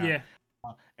 right? Yeah, yeah,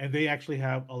 and they actually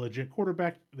have a legit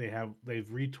quarterback. They've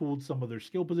retooled some of their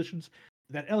skill positions.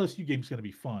 That LSU game is going to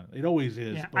be fun. It always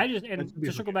is, yeah. but And that's going to be to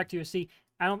a fun circle game. back to USC,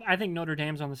 I think Notre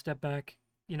Dame's on the step back.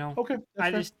 Okay, that's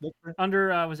I fair. just That's fair. under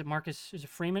was it Marcus? Is it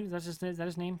Freeman? Is that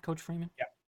his name? Coach Freeman. Yeah,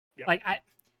 yeah, Like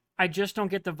I just don't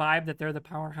get the vibe that they're the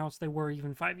powerhouse they were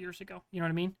even 5 years ago. You know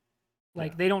what I mean? yeah.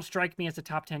 Like they don't strike me as a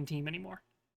top 10 team anymore.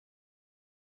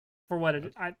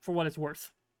 That's, For what it's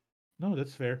worth. no,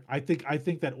 that's fair. I think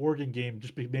that Oregon game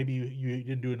maybe you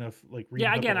didn't do enough like Yeah,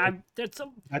 reading up again, on Oregon. I'm that's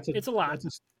a That's a it's a lot. that's a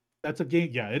that's a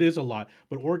game. Yeah, it is a lot.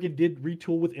 But Oregon did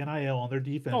retool with NIL on their Oh,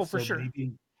 defense, for so sure.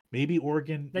 maybe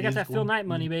Oregon They got is that Phil going to Knight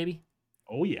money, be. baby.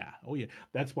 Oh yeah, oh yeah.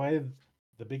 That's why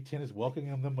the Big Ten is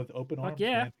welcoming them with open Fuck arms,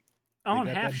 yeah. man. They On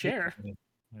got half that big share. money.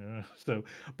 Yeah. So,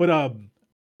 but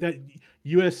that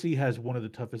USC has one of the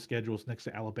toughest schedules next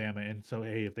to Alabama, and so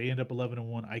hey, if they end up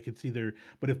 11-1, I could see their.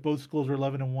 But if both schools are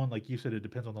 11-1, like you said, it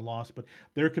depends on the loss. But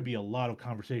there could be a lot of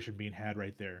conversation being had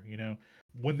right there.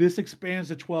 When this expands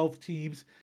to 12 teams,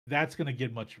 that's going to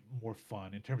get much more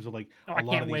fun in terms of like Oh, a I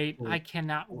lot of can't these wait. I schools.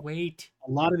 cannot wait.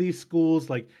 A lot of these schools,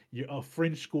 like a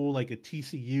fringe school like a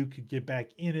TCU, could get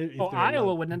back in it Oh, if they're Iowa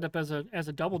like would end up as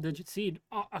a double digit seed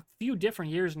a few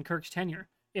different years in Kirk's tenure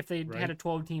if they had right, a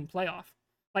 12-team playoff.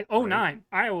 Like right. '09,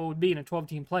 Iowa would be in a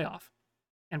 12-team playoff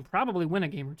and probably win a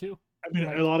game or two. I mean, a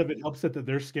Like, lot of it helps that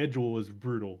their schedule is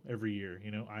brutal every year.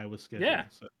 Iowa's yeah. schedule.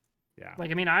 So yeah,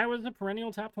 Like, I mean, Iowa's a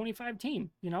perennial top 25 team,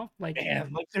 Like,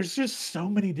 man, like there's just so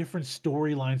many different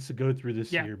storylines to go through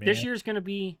this yeah, year, this man. year's going to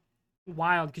be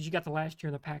wild because you got the last year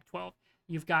of the Pac-12.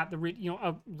 You've got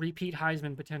a repeat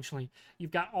Heisman potentially.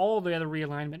 You've got all the other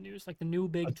realignment news, like the new Uh,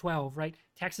 Big 12, right?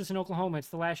 Texas and Oklahoma. It's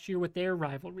the last year with their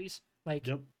rivalries. Like,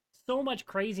 Yep, so much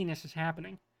craziness is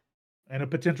happening. and a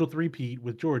potential three-peat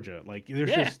with Georgia. Like there's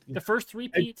Yeah, just, the first I,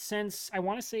 three-peat since I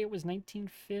want to say it was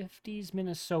 1950s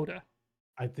Minnesota.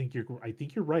 I think you're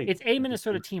right. It's a I think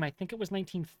Minnesota you're, team. I think it was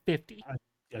 1950. I,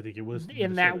 I think it was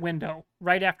In that Minnesota. window,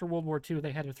 right after World War II,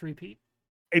 they had a three-peat.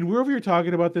 And we're over here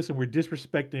talking about this, and we're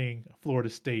disrespecting Florida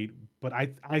State, but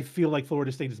I feel like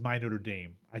Florida State is my Notre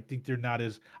Dame. I think they're not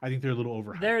as I think they're a little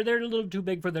overhyped. They're a little too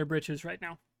big for their britches right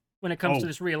now when it comes to Oh,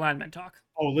 this realignment talk.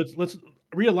 let's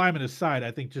realignment aside.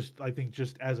 I think just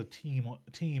as a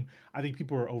team, I think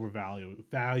people are overvaluing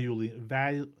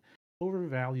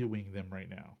them right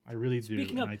now. I really do,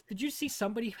 Speaking and of, I did you see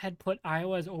somebody had put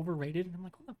Iowa as overrated? And I'm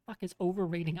like, what the fuck is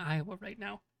overrating Iowa right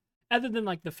now? Other than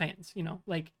like the fans,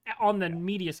 like on the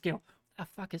media scale, the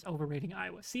fuck is overrating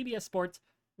Iowa? CBS Sports,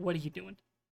 what are you doing?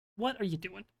 What are you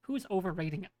doing? Who's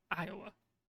overrating Iowa?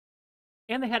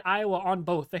 And they had Iowa on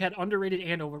both. They had underrated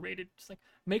and overrated. Just like,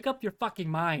 make up your fucking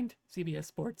mind, CBS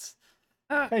Sports.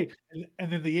 Ah, hey, and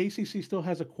then the ACC still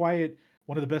has a quiet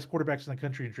one of the best quarterbacks in the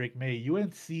country in Drake May.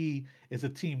 UNC is a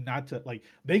team not to like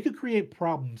they could create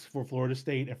problems for Florida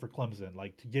State and for Clemson,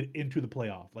 like to get into the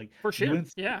playoff. Like for sure. UNC,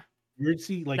 Yeah.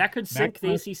 UNC, like That could Mac. sink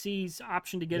the ACC's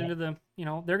option to get Yeah,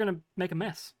 into they're going to make a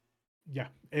mess. yeah,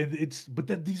 and it's but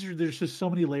then there's just so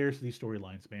many layers to these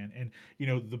storylines, man. And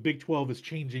the Big 12 is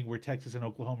changing where Texas and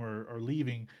Oklahoma are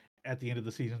leaving at the end of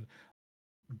the season.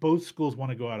 Both schools want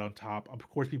to go out on top. Of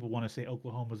course, people want to say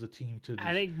Oklahoma's a team to I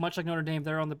just think much like Notre Dame,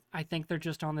 I think they're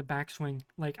just on the backswing.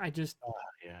 Like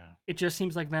yeah. it just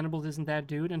seems like Venables isn't that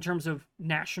dude in terms of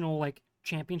national like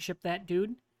championship. That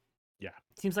dude Yeah.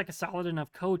 seems like a solid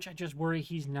enough coach. I just worry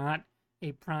he's not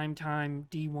a prime time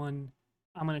D1.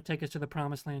 I'm gonna take us to the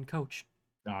promised land coach.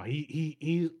 No,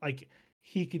 he like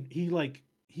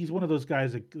he's one of those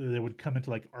guys that would come into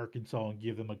like Arkansas and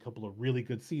give them a couple of really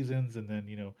good seasons and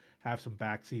then have some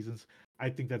back seasons. I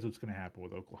think that's what's going to happen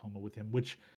with Oklahoma with him.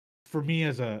 Which for me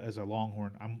as a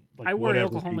Longhorn, I'm like I worry whatever.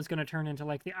 Oklahoma's gonna turn into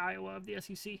like the Iowa of the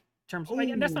SEC. In terms of, like,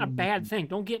 and that's not a Oh, bad thing.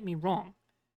 Don't get me wrong.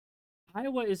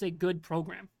 Iowa is a good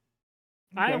program.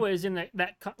 okay. Iowa is in like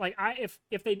if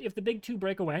the Big Two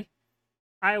break away,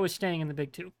 Iowa's staying in the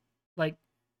Big Two. Like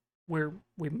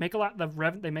we make a lot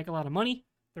they make a lot of money.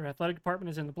 Their athletic department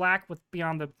is in the black with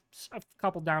beyond a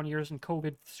couple down years and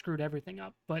COVID screwed everything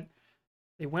up. But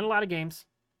they win a lot of games.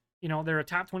 They're a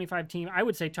top 25 team. I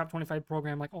would say top 25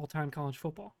 program like all time college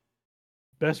football.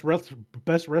 Best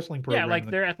best wrestling Yeah, program like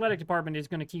in their athletic department is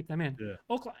going to keep them in. the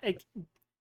Oklahoma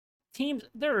teams.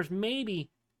 There's maybe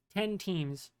 10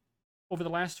 teams over the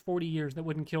last 40 years that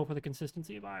wouldn't kill for the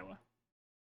consistency of Iowa.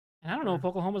 And I don't know if Sure.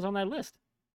 Oklahoma's on that list.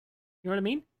 You know what I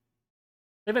mean?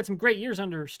 They've had some great years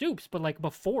under Stoops, but like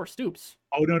before Stoops,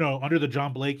 Oh no, under the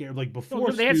John Blake era, like well,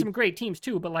 before they had Stu. some great teams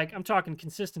too. But like I'm talking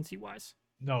consistency wise.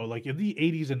 No, like in the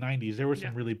 80s and 90s, there were Yeah,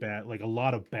 some really bad, like a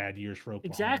lot of bad years for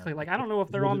Oklahoma. exactly. Like Like I don't know if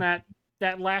it they're on wasn't.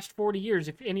 that last 40 years.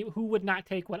 If any, who would not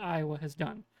take what Iowa has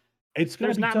done? It's gonna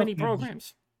There's be not tough, many man.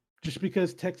 programs, Just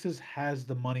because Texas has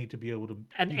the money to be able to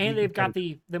and be they've got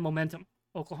competitive. the momentum.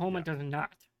 Oklahoma Yeah. does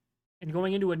not. And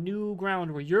going into a new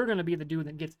ground where you're going to be the dude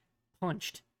that gets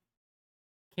punched,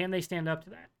 can they stand up to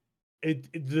that?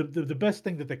 The best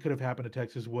thing that could have happened to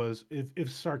Texas was if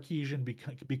Sarkisian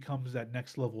becomes that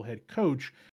next level head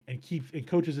coach and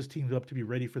coaches his teams up to be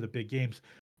ready for the big games.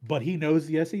 But he knows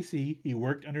the SEC. He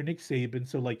worked under Nick Saban,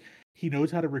 so like he knows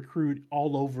how to recruit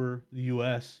all over the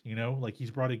U.S. Like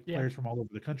he's brought in Yeah, players from all over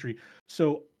the country.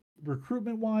 So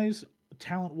recruitment wise,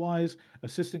 talent wise,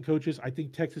 assistant coaches, I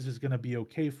think Texas is going to be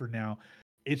okay for now.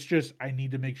 It's just I need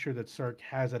to make sure that Sark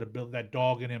has that ability, that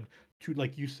dog in him to,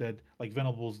 like you said, like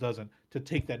Venables doesn't, to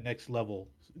take that next level,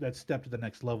 that step to the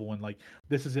next level. And like,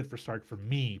 this is it for Sark for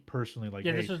me personally. Like,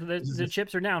 yeah. This hey, is this is the this,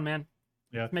 chips are down, man.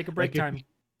 yeah. It's make or break Like time.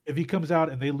 if he comes out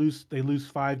and they lose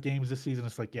 5 games this season,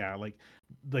 it's like, yeah, like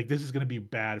this is going to be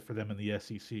bad for them in the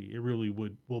SEC. It really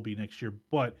will be next year,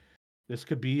 but this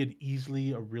could be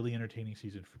a really entertaining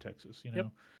season for Texas. Yep.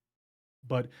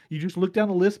 But you just look down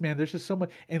the list, man. There's just so much,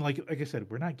 and like I said,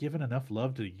 we're not giving enough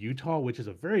love to Utah, which is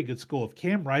a very good school. If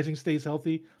Cam Rising stays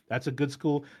healthy, that's a good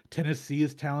school. Tennessee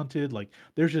is talented. Like,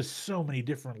 there's just so many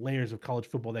different layers of college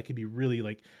football that could be really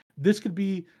like. This could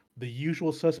be the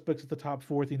usual suspects at the top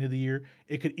four at the end of the year.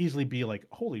 It could easily be like,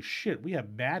 holy shit, we have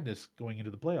madness going into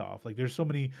the playoff. Like, there's so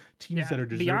many teams Yeah, that are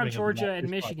beyond deserving of Georgia not and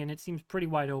this spot. Michigan, it seems pretty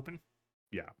wide open.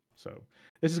 Yeah. So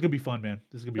this is gonna be fun, man.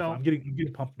 This is gonna be fun. So I'm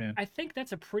getting pumped, man. I think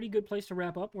that's a pretty good place to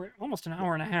wrap up. We're almost an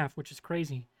hour and a half, which is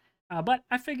crazy. But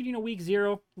I figured, week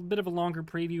 0, a bit of a longer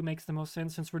preview makes the most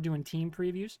sense since we're doing team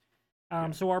previews. Yeah.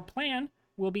 So our plan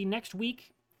will be next week.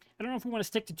 I don't know if we want to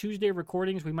stick to Tuesday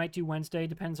recordings. We might do Wednesday,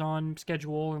 depends on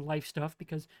schedule and life stuff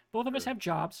because both of us Sure. have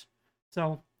jobs.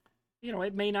 So,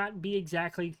 it may not be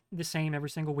exactly the same every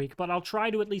single week, but I'll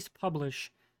try to at least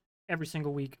publish every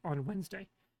single week on Wednesday.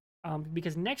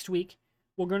 Because next week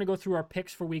we're going to go through our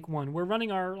picks for week 1. We're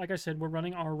running our, like I said, we're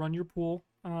running our run your pool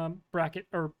bracket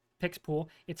or picks pool.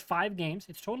 It's 5 games.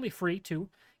 It's totally free too.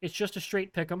 It's just a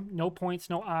straight pick 'em, no points,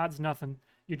 no odds, nothing.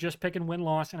 You're just picking win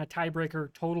loss and a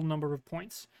tiebreaker total number of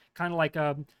points, kind of like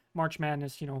March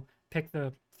Madness. Pick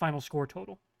the final score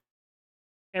total.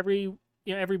 Every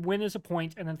win is a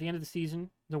point, and then at the end of the season,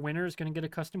 the winner is going to get a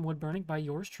custom wood burning by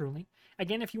yours truly.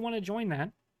 Again, if you want to join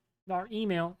that, our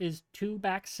email is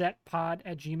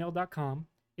 2backsetpod@gmail.com.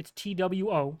 It's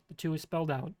TWO. The 2 is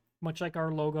spelled out, much like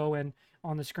our logo and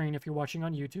on the screen if you're watching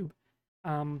on YouTube.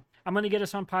 I'm going to get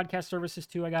us on podcast services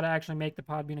too. I got to actually make the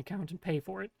Podbean account and pay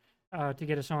for it to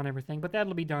get us on everything, but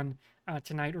that'll be done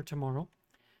tonight or tomorrow.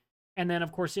 And then,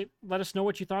 of course, let us know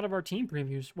what you thought of our team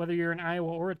previews, whether you're an Iowa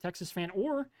or a Texas fan,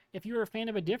 or if you're a fan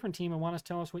of a different team and want us to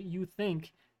tell us what you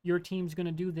think your team's going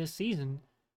to do this season,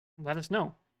 let us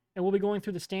know. And we'll be going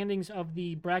through the standings of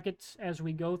the brackets as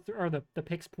we go through, or the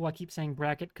picks pool. I keep saying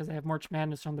bracket because I have March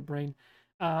Madness on the brain.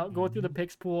 Go through the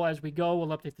picks pool as we go.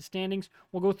 We'll update the standings.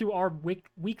 We'll go through our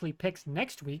weekly picks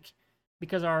next week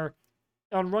because on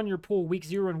Run Your Pool, week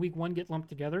 0 and week 1 get lumped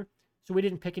together. So we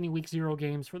didn't pick any week 0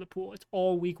 games for the pool. It's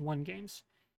all week 1 games.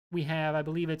 We have, I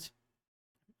believe it's,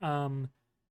 well,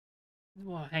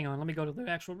 hang on. Let me go to the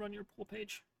actual Run Your Pool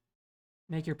page.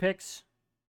 Make your picks.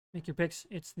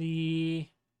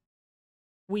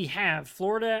 We have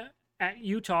Florida at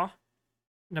Utah,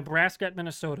 Nebraska at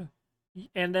Minnesota.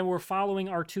 And then we're following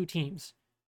our 2 teams.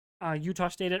 Utah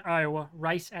State at Iowa,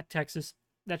 Rice at Texas.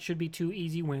 That should be 2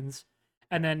 easy wins.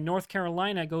 And then North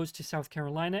Carolina goes to South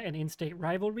Carolina, an in-state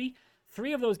rivalry.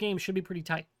 3 of those games should be pretty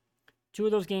tight. 2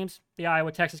 of those games, the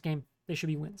Iowa-Texas game, they should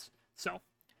be wins. So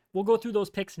we'll go through those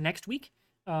picks next week,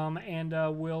 and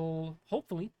we'll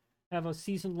hopefully have a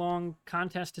season-long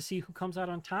contest to see who comes out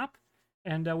on top.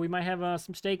 And we might have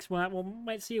some stakes. We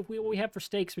might see what we have for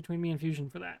stakes between me and Fusion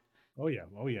for that. Oh yeah,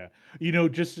 oh yeah.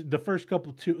 Just the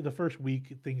first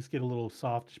week, things get a little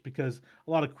soft just because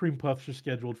a lot of cream puffs are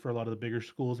scheduled for a lot of the bigger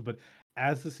schools. But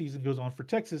as the season goes on for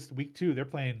Texas, week 2, they're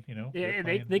playing. Yeah, They're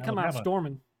playing they come out Alabama.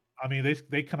 storming. I mean,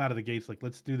 they come out of the gates like,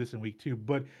 let's do this in week 2.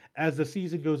 But as the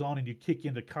season goes on and you kick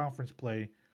into conference play,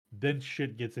 then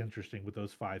shit gets interesting with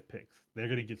those 5 picks. They're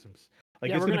gonna get some.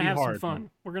 Yeah, it's we're gonna gonna be have hard. some fun.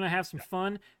 We're gonna have some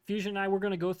fun. Fusion and I, we're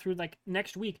gonna go through like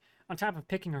next week. On top of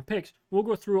picking our picks, we'll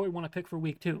go through what we want to pick for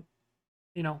week 2.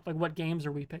 Like what games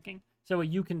are we picking? So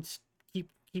you can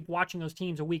keep watching those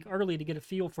teams a week early to get a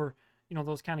feel for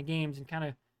those kind of games and kind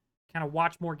of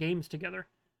watch more games together.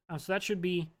 So that should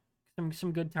be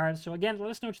some good times. So again, let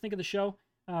us know what you think of the show.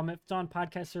 If it's on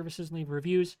podcast services, leave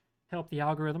reviews, help the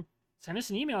algorithm. Send us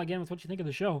an email again with what you think of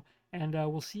the show, and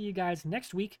we'll see you guys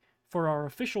next week for our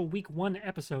official week 1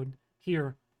 episode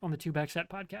here on the 2 Back Set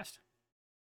podcast.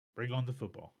 Bring on the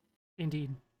football.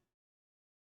 Indeed.